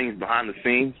other things behind the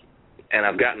scenes, and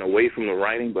I've gotten away from the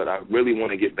writing, but I really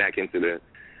want to get back into that.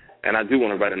 And I do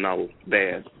want to write a novel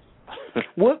bad.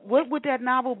 What would that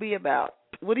novel be about?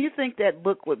 What do you think that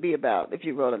book would be about if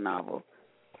you wrote a novel?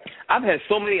 I've had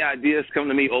so many ideas come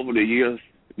to me over the years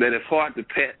that it's hard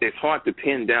to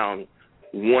pin down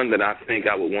one that I think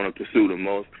I would want to pursue the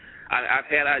most. I've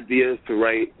had ideas to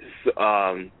write.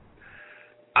 I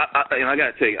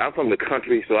got to tell you, I'm from the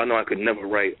country, so I know I could never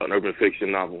write an urban fiction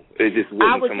novel. It just wouldn't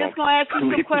come off. I was just going to ask you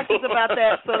some questions about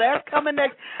that, so that's coming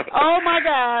next. Oh, my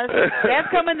gosh, that's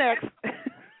coming next.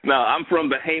 No, I'm from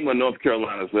Bahama, North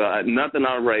Carolina, so nothing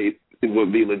I write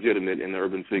would be legitimate in the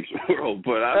urban fiction world.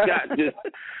 But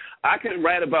I could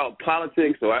write about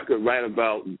politics, or I could write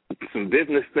about some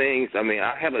business things.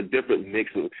 I have a different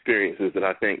mix of experiences that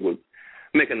I think would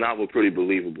make a novel pretty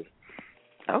believable.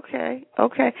 Okay.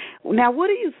 Now, what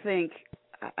do you think?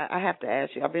 I have to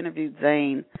ask you. I've interviewed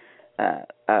Zane a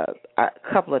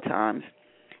couple of times,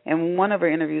 and one of her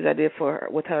interviews I did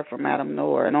with her for Madame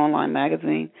Noir, an online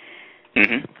magazine.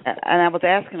 And I was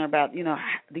asking her about,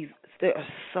 there are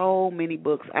so many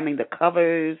books. The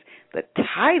covers, the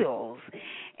titles,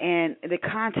 and the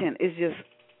content is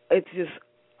it's just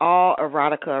all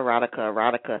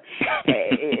erotica.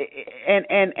 and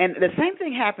the same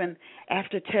thing happened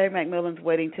after Terry McMillan's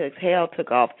Waiting to Exhale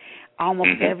took off.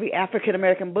 Almost every African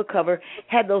American book cover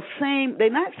had those same. They're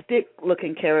not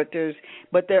stick-looking characters,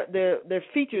 but their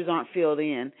features aren't filled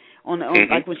in on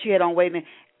like when she had on Waiting.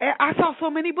 I saw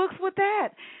so many books with that.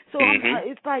 So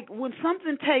it's like when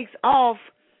something takes off,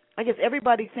 I guess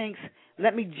everybody thinks,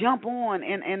 let me jump on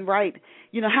and write.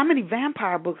 How many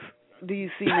vampire books do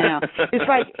you see now? It's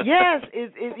like, yes,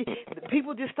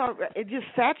 people just start, it just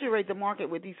saturates the market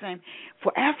with these same.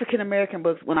 For African-American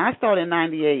books, when I started in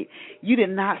 98, you did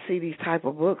not see these type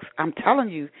of books. I'm telling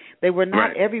you, they were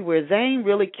not everywhere. Zane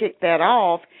really kicked that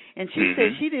off, and she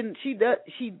said she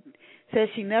said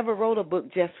she never wrote a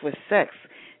book just for sex.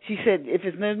 She said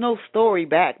there's no story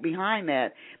behind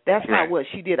that, that's not what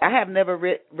she did. I have never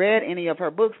read any of her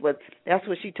books, but that's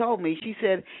what she told me. She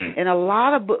said, and a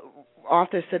lot of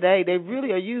authors today, they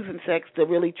really are using sex to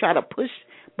really try to push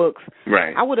books.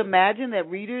 Right. I would imagine that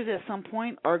readers at some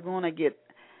point are going to get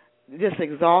just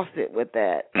exhausted with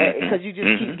that because you just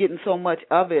keep getting so much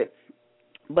of it.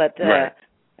 But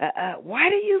why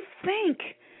do you think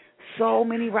so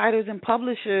many writers and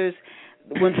publishers,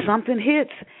 when something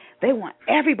hits, they want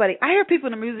everybody? I hear people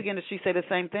in the music industry say the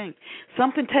same thing.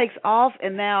 Something takes off,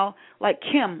 and now, like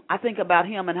Kim, I think about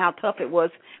him and how tough it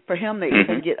was for him to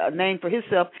even get a name for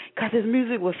himself because his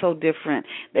music was so different.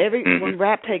 When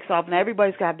rap takes off, now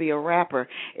everybody's got to be a rapper.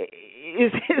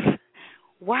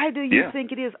 Why do you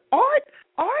think it is? Art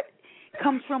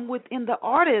comes from within the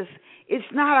artist. It's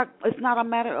not a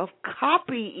matter of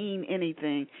copying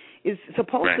anything. It's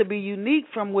supposed to be unique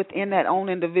from within that own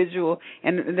individual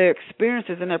and their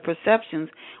experiences and their perceptions.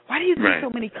 Why do you think so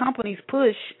many companies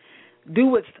push do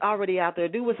what's already out there,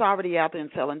 do what's already out there and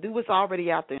selling, do what's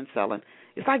already out there and selling?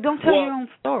 It's like, don't tell your own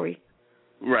story.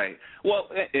 Right. Well,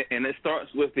 and it starts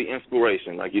with the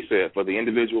inspiration, like you said, for the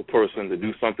individual person to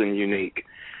do something unique.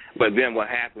 But then what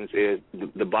happens is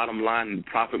the bottom line and the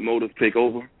profit motive take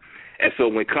over. And so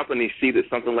when companies see that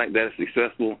something like that is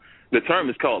successful, the term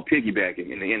is called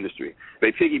piggybacking in the industry.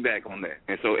 They piggyback on that.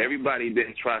 And so everybody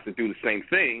then tries to do the same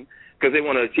thing because they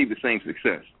want to achieve the same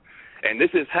success. And this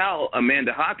is how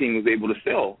Amanda Hocking was able to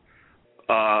sell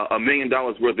 $1 million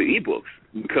worth of ebooks,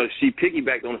 because she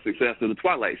piggybacked on the success of the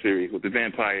Twilight series with the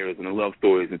vampires and the love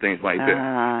stories and things like that.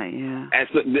 Yeah. And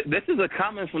so this is a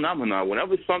common phenomenon.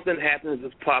 Whenever something happens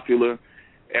that's popular,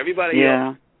 everybody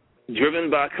else, driven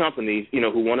by companies,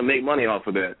 who want to make money off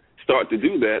of that, start to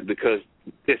do that because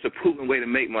it's a proven way to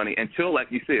make money until, like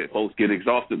you said, folks get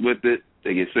exhausted with it,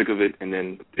 they get sick of it, and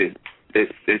then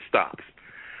it stops.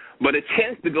 But it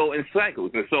tends to go in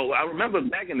cycles. And so I remember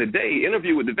back in the day,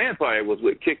 Interview with the Vampire was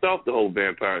what kicked off the whole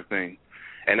vampire thing.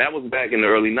 And that was back in the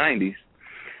early 90s.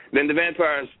 Then the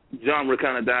vampires genre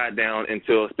kind of died down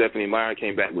until Stephenie Meyer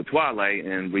came back with Twilight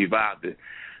and revived it.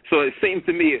 So it seems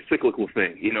to me a cyclical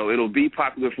thing. It'll be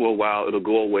popular for a while, it'll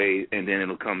go away, and then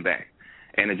it'll come back.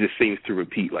 And it just seems to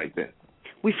repeat like that.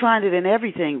 We find it in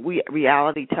everything.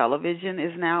 Reality television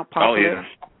is now popular. Oh,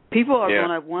 yeah. People are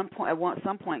going to at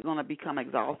some point going to become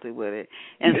exhausted with it,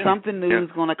 and something new is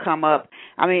going to come up.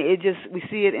 I mean, we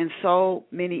see it in so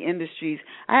many industries.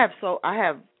 I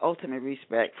have ultimate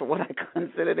respect for what I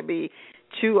consider to be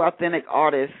true, authentic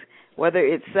artists. Whether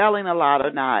it's selling a lot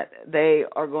or not, they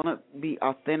are going to be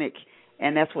authentic,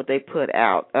 and that's what they put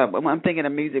out. I'm thinking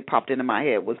of music popped into my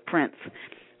head was Prince.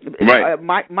 Right.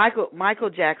 Michael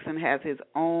Jackson has his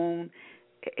own.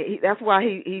 That's why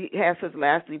he has his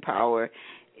lasting power.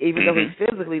 Even though he's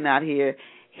physically not here,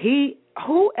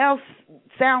 who else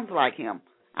sounds like him?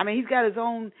 I mean, he's got his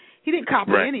own. He didn't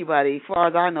copy anybody, as far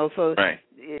as I know. So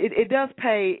it does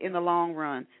pay in the long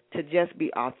run to just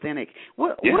be authentic.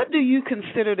 What do you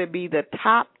consider to be the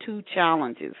top 2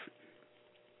 challenges?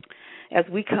 As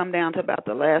we come down to about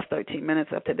the last 13 minutes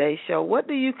of today's show, what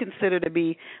do you consider to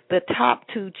be the top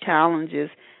 2 challenges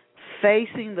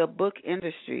facing the book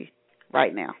industry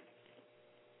right now?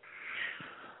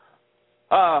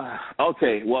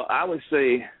 Okay. Well, I would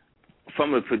say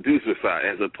from a producer side,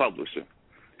 as a publisher,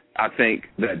 I think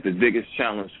that the biggest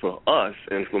challenge for us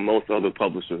and for most other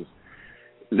publishers,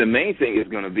 the main thing is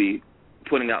going to be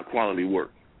putting out quality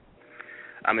work.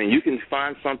 I mean, you can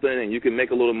find something and you can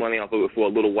make a little money off of it for a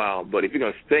little while, but if you're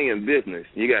going to stay in business,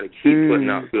 you got to keep putting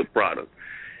out good product.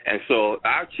 And so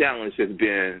our challenge has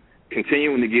been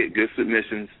continuing to get good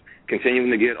submissions,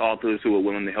 continuing to get authors who are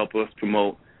willing to help us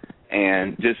promote,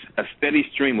 and just a steady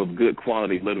stream of good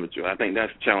quality literature. I think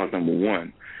that's challenge number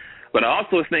 1. But I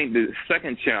also think the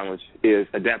second challenge is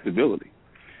adaptability,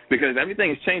 because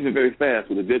everything is changing very fast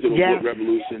with the digital book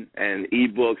revolution and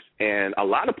ebooks, and a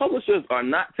lot of publishers are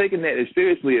not taking that as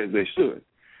seriously as they should.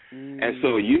 And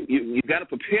so you got to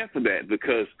prepare for that,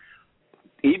 because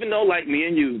even though, like me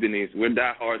and you, Denise, we're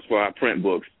diehards for our print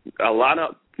books, a lot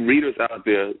of readers out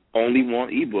there only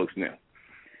want ebooks now.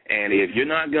 And if you're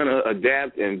not going to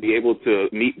adapt and be able to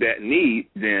meet that need,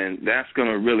 then that's going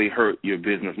to really hurt your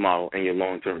business model and your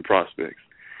long-term prospects.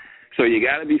 So you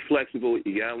got to be flexible.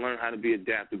 You got to learn how to be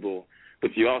adaptable.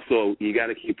 But you got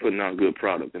to keep putting out good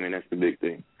product. I mean, that's the big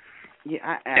thing.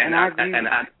 Yeah,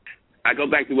 I go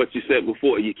back to what you said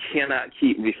before. You cannot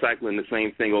keep recycling the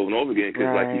same thing over and over again,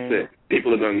 because, like you said,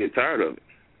 people are going to get tired of it.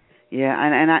 Yeah,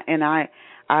 and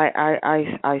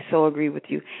I so agree with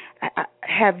you.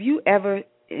 Have you ever,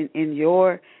 in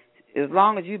your, as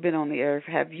long as you've been on the earth,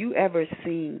 have you ever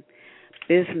seen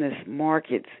business,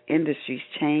 markets, industries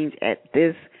change at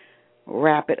this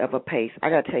rapid of a pace? I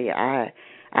got to tell you, I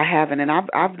haven't, and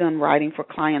I've done writing for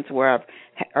clients where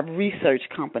I've researched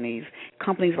companies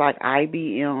like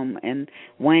IBM and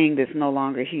Wang that's no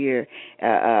longer here,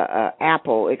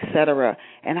 Apple, etc.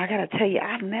 And I got to tell you,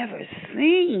 I've never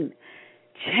seen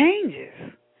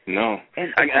changes. No,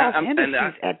 and across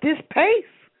industries at this pace.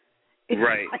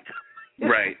 Right.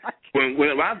 When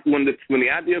the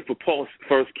idea for Pulse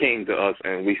first came to us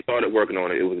and we started working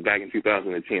on it, it was back in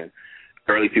 2010,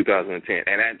 early 2010.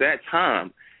 And at that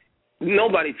time,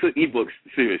 nobody took ebooks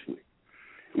seriously.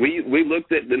 We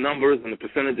looked at the numbers and the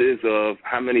percentages of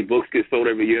how many books get sold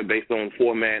every year based on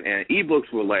format, and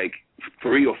ebooks were like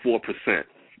 3 or 4%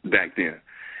 back then.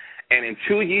 And in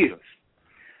 2 years,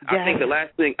 I think the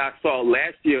last thing I saw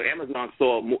last year, Amazon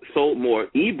sold more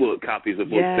ebook copies of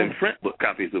books than print book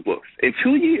copies of books in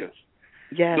 2 years.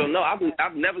 Yes. So no,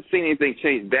 I've never seen anything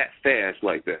change that fast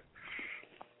like that.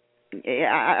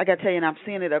 Yeah, I got to tell you, and I'm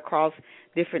seeing it across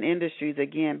different industries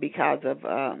again because of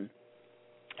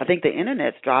I think the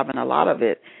internet's driving a lot of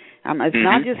it. It's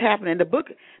not just happening.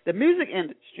 The music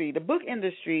industry, the book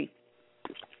industry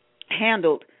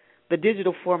handled the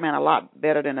digital format a lot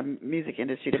better than the music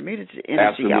industry. The music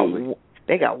industry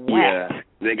got whacked. Yeah,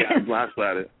 they got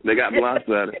blindsided.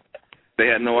 They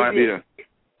had no idea.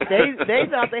 They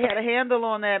thought they had a handle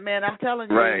on that, man. I'm telling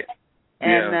you. Right.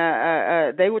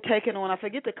 And they were taking on, I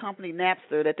forget the company,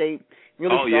 Napster, that they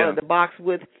really started the box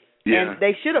with. Yeah. And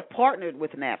they should have partnered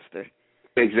with Napster.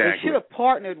 Exactly. They should have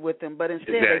partnered with them, but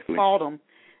instead they fought them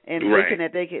and thinking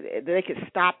that they could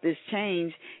stop this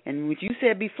change. And what you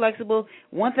said, be flexible.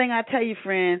 One thing I tell you,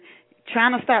 friend,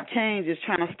 trying to stop change is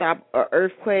trying to stop an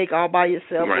earthquake all by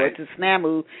yourself or it's a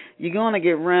tsunami. You're going to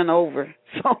get run over.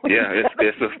 So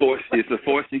it's a force. It's a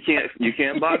force you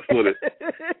can't box with it.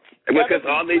 Because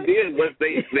all they did was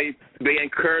they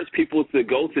encouraged people to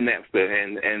go to Napster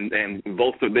and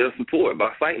bolster their support by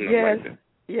fighting them right there.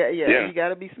 Yeah. You got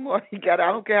to be smart. I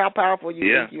don't care how powerful you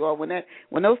think you are.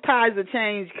 When those tides of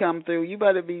change come through, you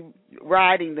better be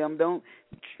riding them. Don't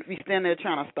be standing there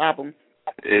trying to stop them.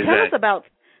 Exactly. Tell us about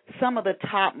some of the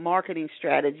top marketing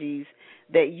strategies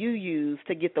that you use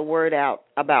to get the word out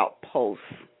about Pulse.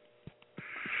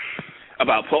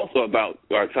 About Pulse or about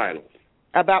our titles?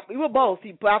 About both,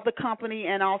 about the company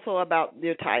and also about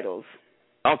their titles.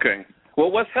 Okay. Well,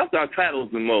 what's helped our titles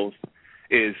the most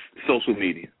is social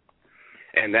media.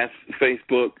 And that's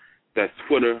Facebook, that's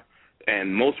Twitter,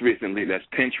 and most recently that's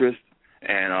Pinterest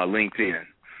and LinkedIn.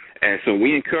 And so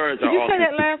we encourage Could you say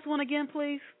that last one again,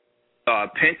 please?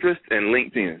 Pinterest and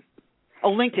LinkedIn.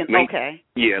 Oh, LinkedIn, okay.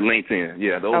 Yeah, LinkedIn.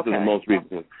 Yeah, those are the most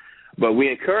recent ones. But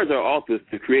we encourage our authors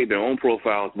to create their own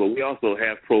profiles, but we also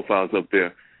have profiles up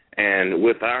there. And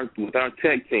with our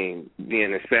tech team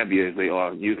being as savvy as they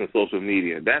are using social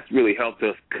media, that's really helped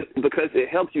us because it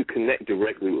helps you connect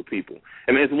directly with people.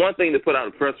 I mean, it's one thing to put out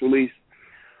a press release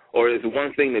or it's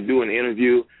one thing to do an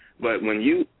interview, but when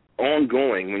you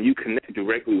connect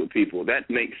directly with people, that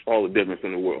makes all the difference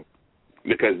in the world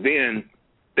because then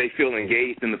they feel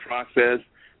engaged in the process.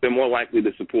 They're more likely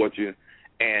to support you.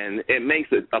 And it makes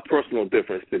a personal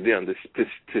difference to them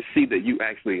to see that you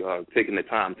actually are taking the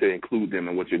time to include them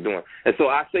in what you're doing. And so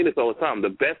I say this all the time. The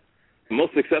best,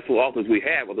 most successful authors we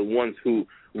have are the ones who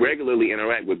regularly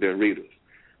interact with their readers.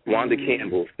 Wanda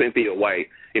Campbell, Cynthia White,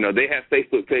 they have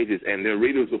Facebook pages, and their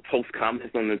readers will post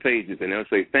comments on their pages, and they'll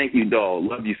say, "Thank you, doll,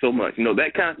 love you so much."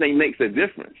 That kind of thing makes a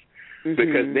difference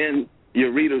because then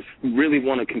your readers really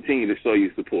want to continue to show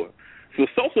you support. So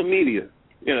social media,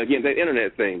 again, that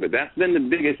internet thing, but that's been the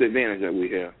biggest advantage that we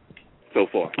have so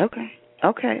far.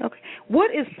 Okay.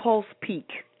 What is Pulse Peak?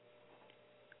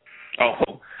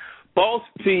 Oh, Pulse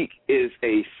Peak is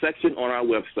a section on our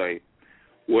website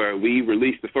where we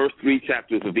release the first 3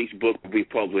 chapters of each book we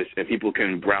publish, and people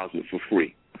can browse it for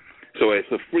free. So it's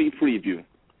a free preview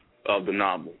of the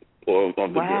novel or of the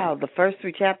book. Wow, the first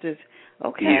 3 chapters.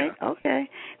 Okay.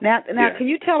 Now, can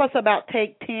you tell us about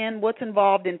Take 10? What's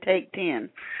involved in Take 10?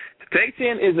 Take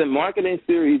 10 is a marketing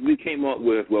series we came up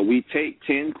with where we take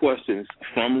 10 questions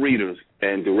from readers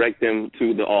and direct them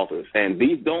to the authors. And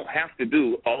these don't have to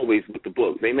do always with the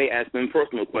book. They may ask them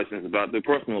personal questions about their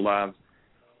personal lives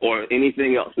or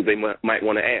anything else that they might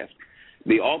want to ask.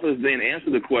 The authors then answer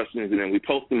the questions, and then we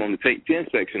post them on the Take 10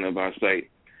 section of our site.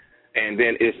 And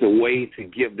then it's a way to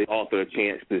give the author a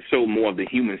chance to show more of the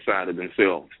human side of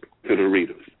themselves to the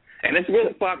readers. And it's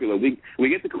really popular. We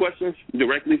get the questions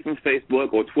directly from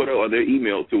Facebook or Twitter, or they're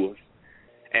emailed to us.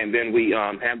 And then we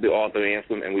have the author answer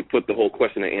them, and we put the whole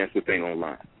question and answer thing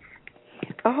online.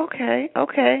 Oh,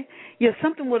 okay. Yeah,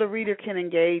 something where the reader can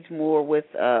engage more with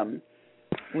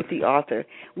the author.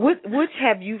 Which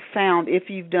have you found, if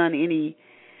you've done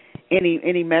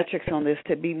any metrics on this,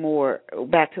 to be more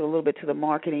back to a little bit to the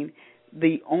marketing,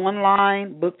 the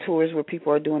online book tours where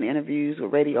people are doing interviews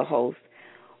with radio hosts,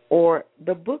 or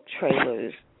the book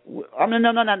trailers? I mean,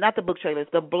 no, not the book trailers.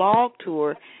 The blog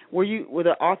tour where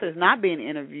the author is not being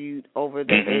interviewed over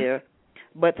the air,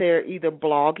 but they're either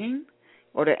blogging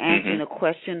or they're answering a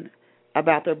question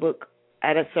about their book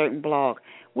at a certain blog.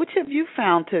 Which have you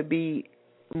found to be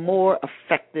more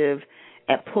effective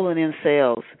at pulling in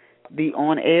sales? The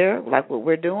on air, like what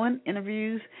we're doing,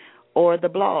 interviews, or the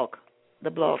blog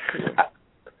tour?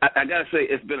 I gotta say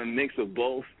it's been a mix of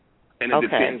both. And it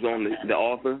depends on the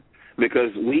author,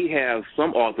 because we have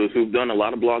some authors who've done a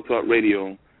lot of Blog Talk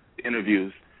Radio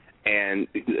interviews, and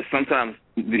sometimes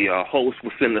the host will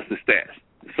send us the stats.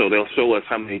 So they'll show us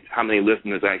how many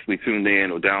listeners actually tuned in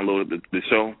or downloaded the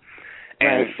show.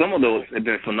 And some of those have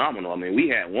been phenomenal. I mean, we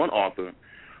had one author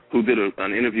who did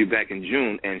an interview back in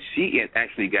June, and she had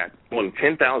actually got more than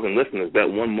 10,000 listeners that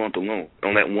 1 month alone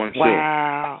on that one show.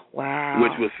 Wow.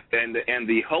 Which was, and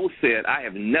the host said, "I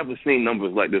have never seen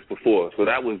numbers like this before." So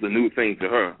that was the new thing to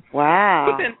her.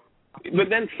 Wow. But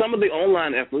then some of the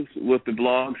online efforts with the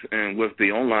blogs and with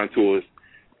the online tours,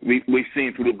 we've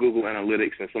seen through the Google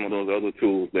Analytics and some of those other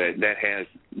tools that has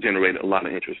generated a lot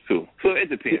of interest too. So it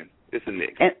depends. It's a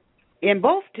mix. And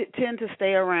both tend to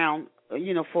stay around,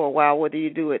 for a while, whether you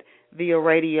do it via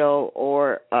radio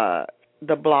or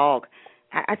the blog.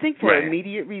 I think for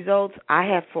immediate results, I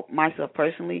have for myself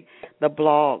personally, the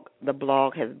blog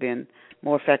has been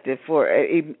more effective for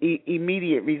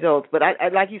immediate results. But I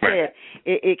like you said,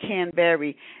 it can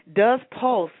vary. Does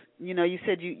Pulse, you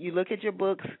said you look at your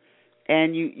books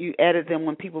and you edit them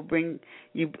when people bring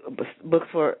you books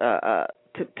for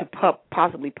to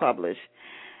possibly publish.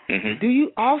 Mm-hmm. Do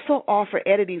you also offer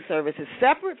editing services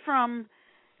separate from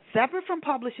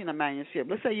publishing a manuscript?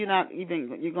 Let's say you're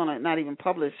gonna not even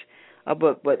publish a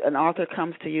book, but an author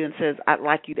comes to you and says, "I'd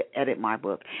like you to edit my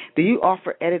book." Do you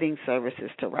offer editing services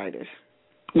to writers?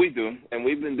 We do, and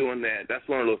we've been doing that. That's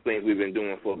one of those things we've been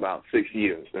doing for about 6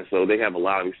 years, and so they have a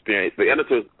lot of experience. The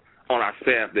editors on our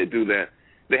staff that do that,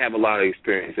 they have a lot of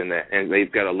experience in that, and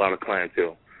they've got a lot of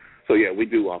clientele. So yeah, we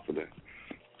do offer that.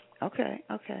 Okay.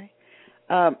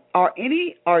 Are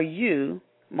you,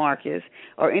 Marcus,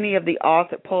 or any of the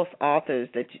Pulse authors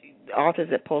that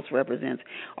Pulse represents,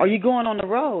 are you going on the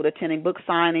road, attending book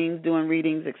signings, doing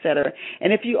readings, etc.?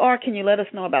 And if you are, can you let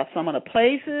us know about some of the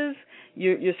places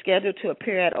you're scheduled to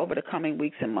appear at over the coming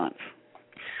weeks and months?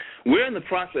 We're in the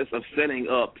process of setting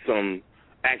up some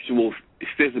actual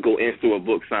physical in-store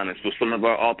book signings for some of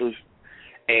our authors,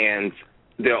 and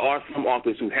there are some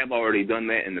authors who have already done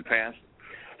that in the past.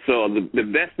 So the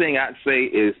best thing I'd say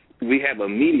is we have a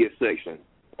media section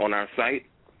on our site,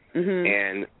 mm-hmm.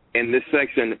 and in this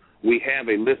section we have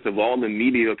a list of all the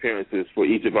media appearances for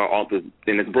each of our authors,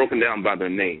 and it's broken down by their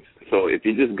names. So if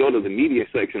you just go to the media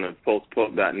section of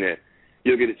PulsePub.net,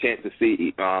 you'll get a chance to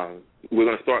see. We're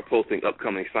going to start posting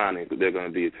upcoming signings that they're going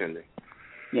to be attending.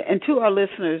 Yeah, and to our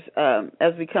listeners,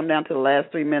 as we come down to the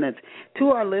last 3 minutes,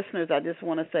 to our listeners, I just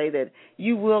want to say that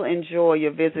you will enjoy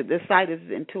your visit. This site is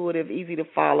intuitive, easy to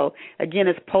follow. Again,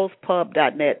 it's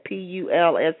PulsePub.net,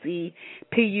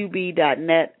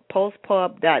 PulsePub.net,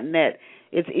 PulsePub.net.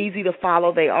 It's easy to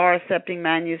follow. They are accepting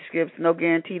manuscripts, no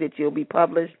guarantee that you'll be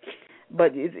published,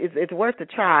 but it's worth a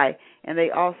try. And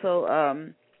they also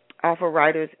offer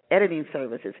writers editing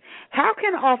services. How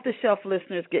can off-the-shelf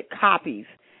listeners get copies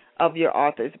of your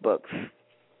author's books,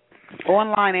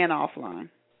 online and offline?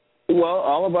 Well,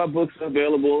 all of our books are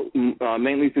available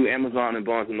mainly through Amazon and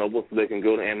Barnes & Noble, so they can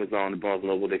go to Amazon and Barnes &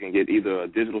 Noble. They can get either a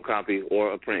digital copy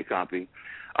or a print copy.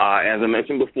 As I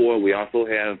mentioned before, we also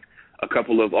have a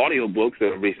couple of audio books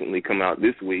that have recently come out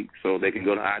this week, so they can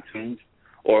go to iTunes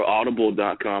or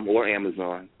Audible.com or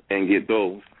Amazon and get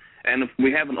those. And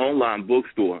we have an online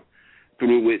bookstore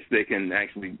through which they can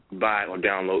actually buy or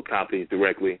download copies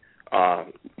directly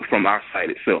from our site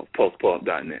itself,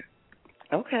 PulsePub.net.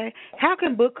 Okay. How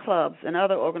can book clubs and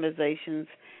other organizations,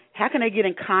 how can they get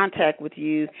in contact with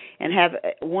you and have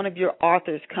one of your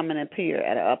authors come and appear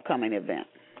at an upcoming event?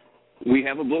 We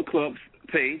have a book club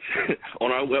page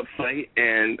on our website,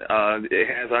 and it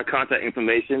has our contact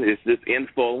information. It's just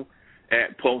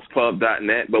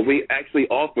info@PulsePub.net. But we actually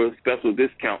offer special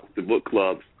discounts to book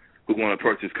clubs who want to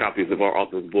purchase copies of our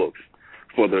authors' books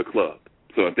for their club.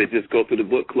 So if they just go to the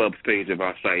book clubs page of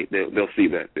our site, they'll see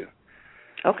that there.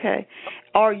 Okay.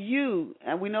 Are you,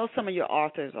 and we know some of your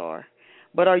authors are,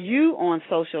 but are you on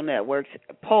social networks,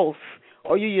 Pulse,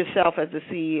 or you yourself as the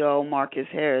CEO, Marcus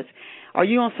Harris, are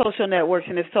you on social networks?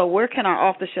 And if so, where can our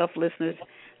off-the-shelf listeners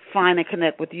find and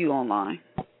connect with you online?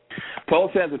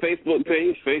 Pulse has a Facebook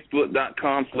page,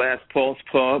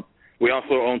 facebook.com/PulsePub. We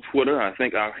also are on Twitter. I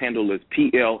think our handle is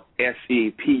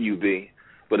PLSEPUB.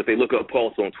 But if they look up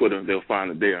Pulse on Twitter, they'll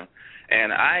find it there.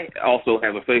 And I also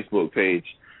have a Facebook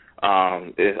page.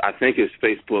 I think it's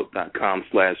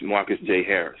facebook.com/Marcus J.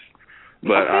 Harris.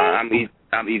 But okay.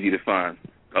 I'm easy to find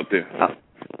up there.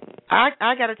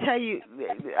 I got to tell you,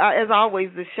 as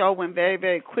always, the show went very,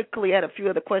 very quickly. I had a few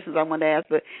other questions I wanted to ask,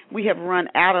 but we have run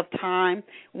out of time.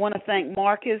 I want to thank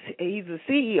Marcus. He's the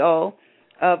CEO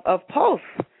of Pulse.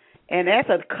 And that's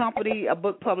a company, a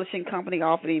book publishing company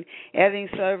offering editing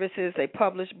services. They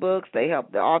publish books. They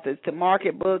help the authors to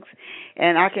market books.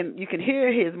 And you can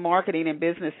hear his marketing and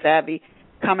business savvy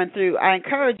coming through. I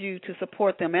encourage you to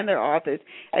support them and their authors.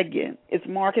 Again, it's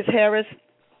Marcus Harris.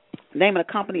 The name of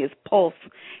the company is Pulse,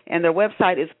 and their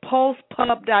website is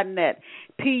PulsePub.net,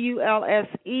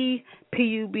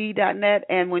 PulsePub.net.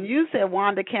 And when you said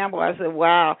Wanda Campbell, I said,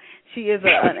 wow, she is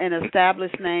an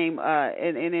established name.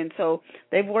 And so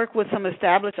they've worked with some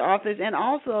established authors, and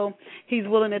also he's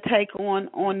willing to take on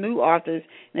new authors.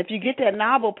 And if you get that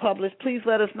novel published, please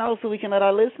let us know so we can let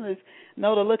our listeners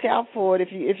know to look out for it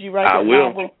if you write that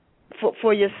novel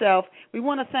for yourself. We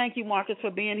want to thank you, Marcus,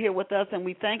 for being here with us, and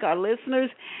we thank our listeners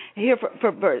here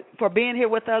for being here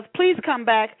with us. Please come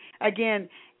back again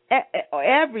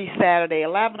every Saturday,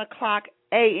 11 o'clock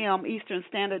a.m. Eastern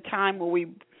Standard Time, where we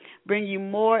bring you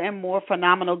more and more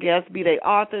phenomenal guests, be they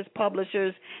authors,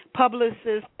 publishers,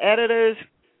 publicists, editors,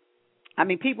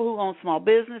 people who own small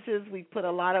businesses. We put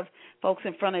a lot of folks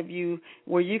in front of you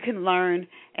where you can learn,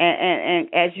 and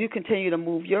as you continue to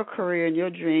move your career and your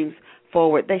dreams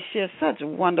forward. They share such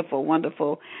wonderful,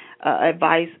 wonderful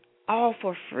advice, all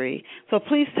for free. So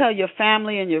please tell your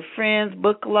family and your friends,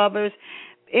 book lovers,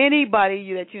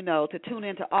 anybody that you know to tune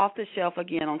in to Off the Shelf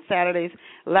again on Saturdays,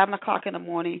 11 o'clock in the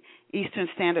morning, Eastern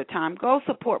Standard Time. Go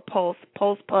support Pulse,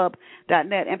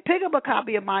 pulsepub.net, and pick up a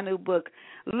copy of my new book,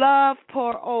 Love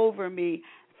Pour Over Me.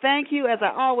 Thank you. As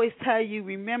I always tell you,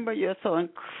 remember, you're so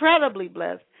incredibly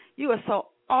blessed. You are so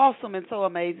awesome and so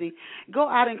amazing. Go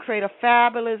out and create a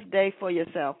fabulous day for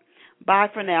yourself. Bye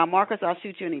for now. Marcus, I'll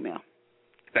shoot you an email.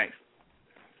 Thanks.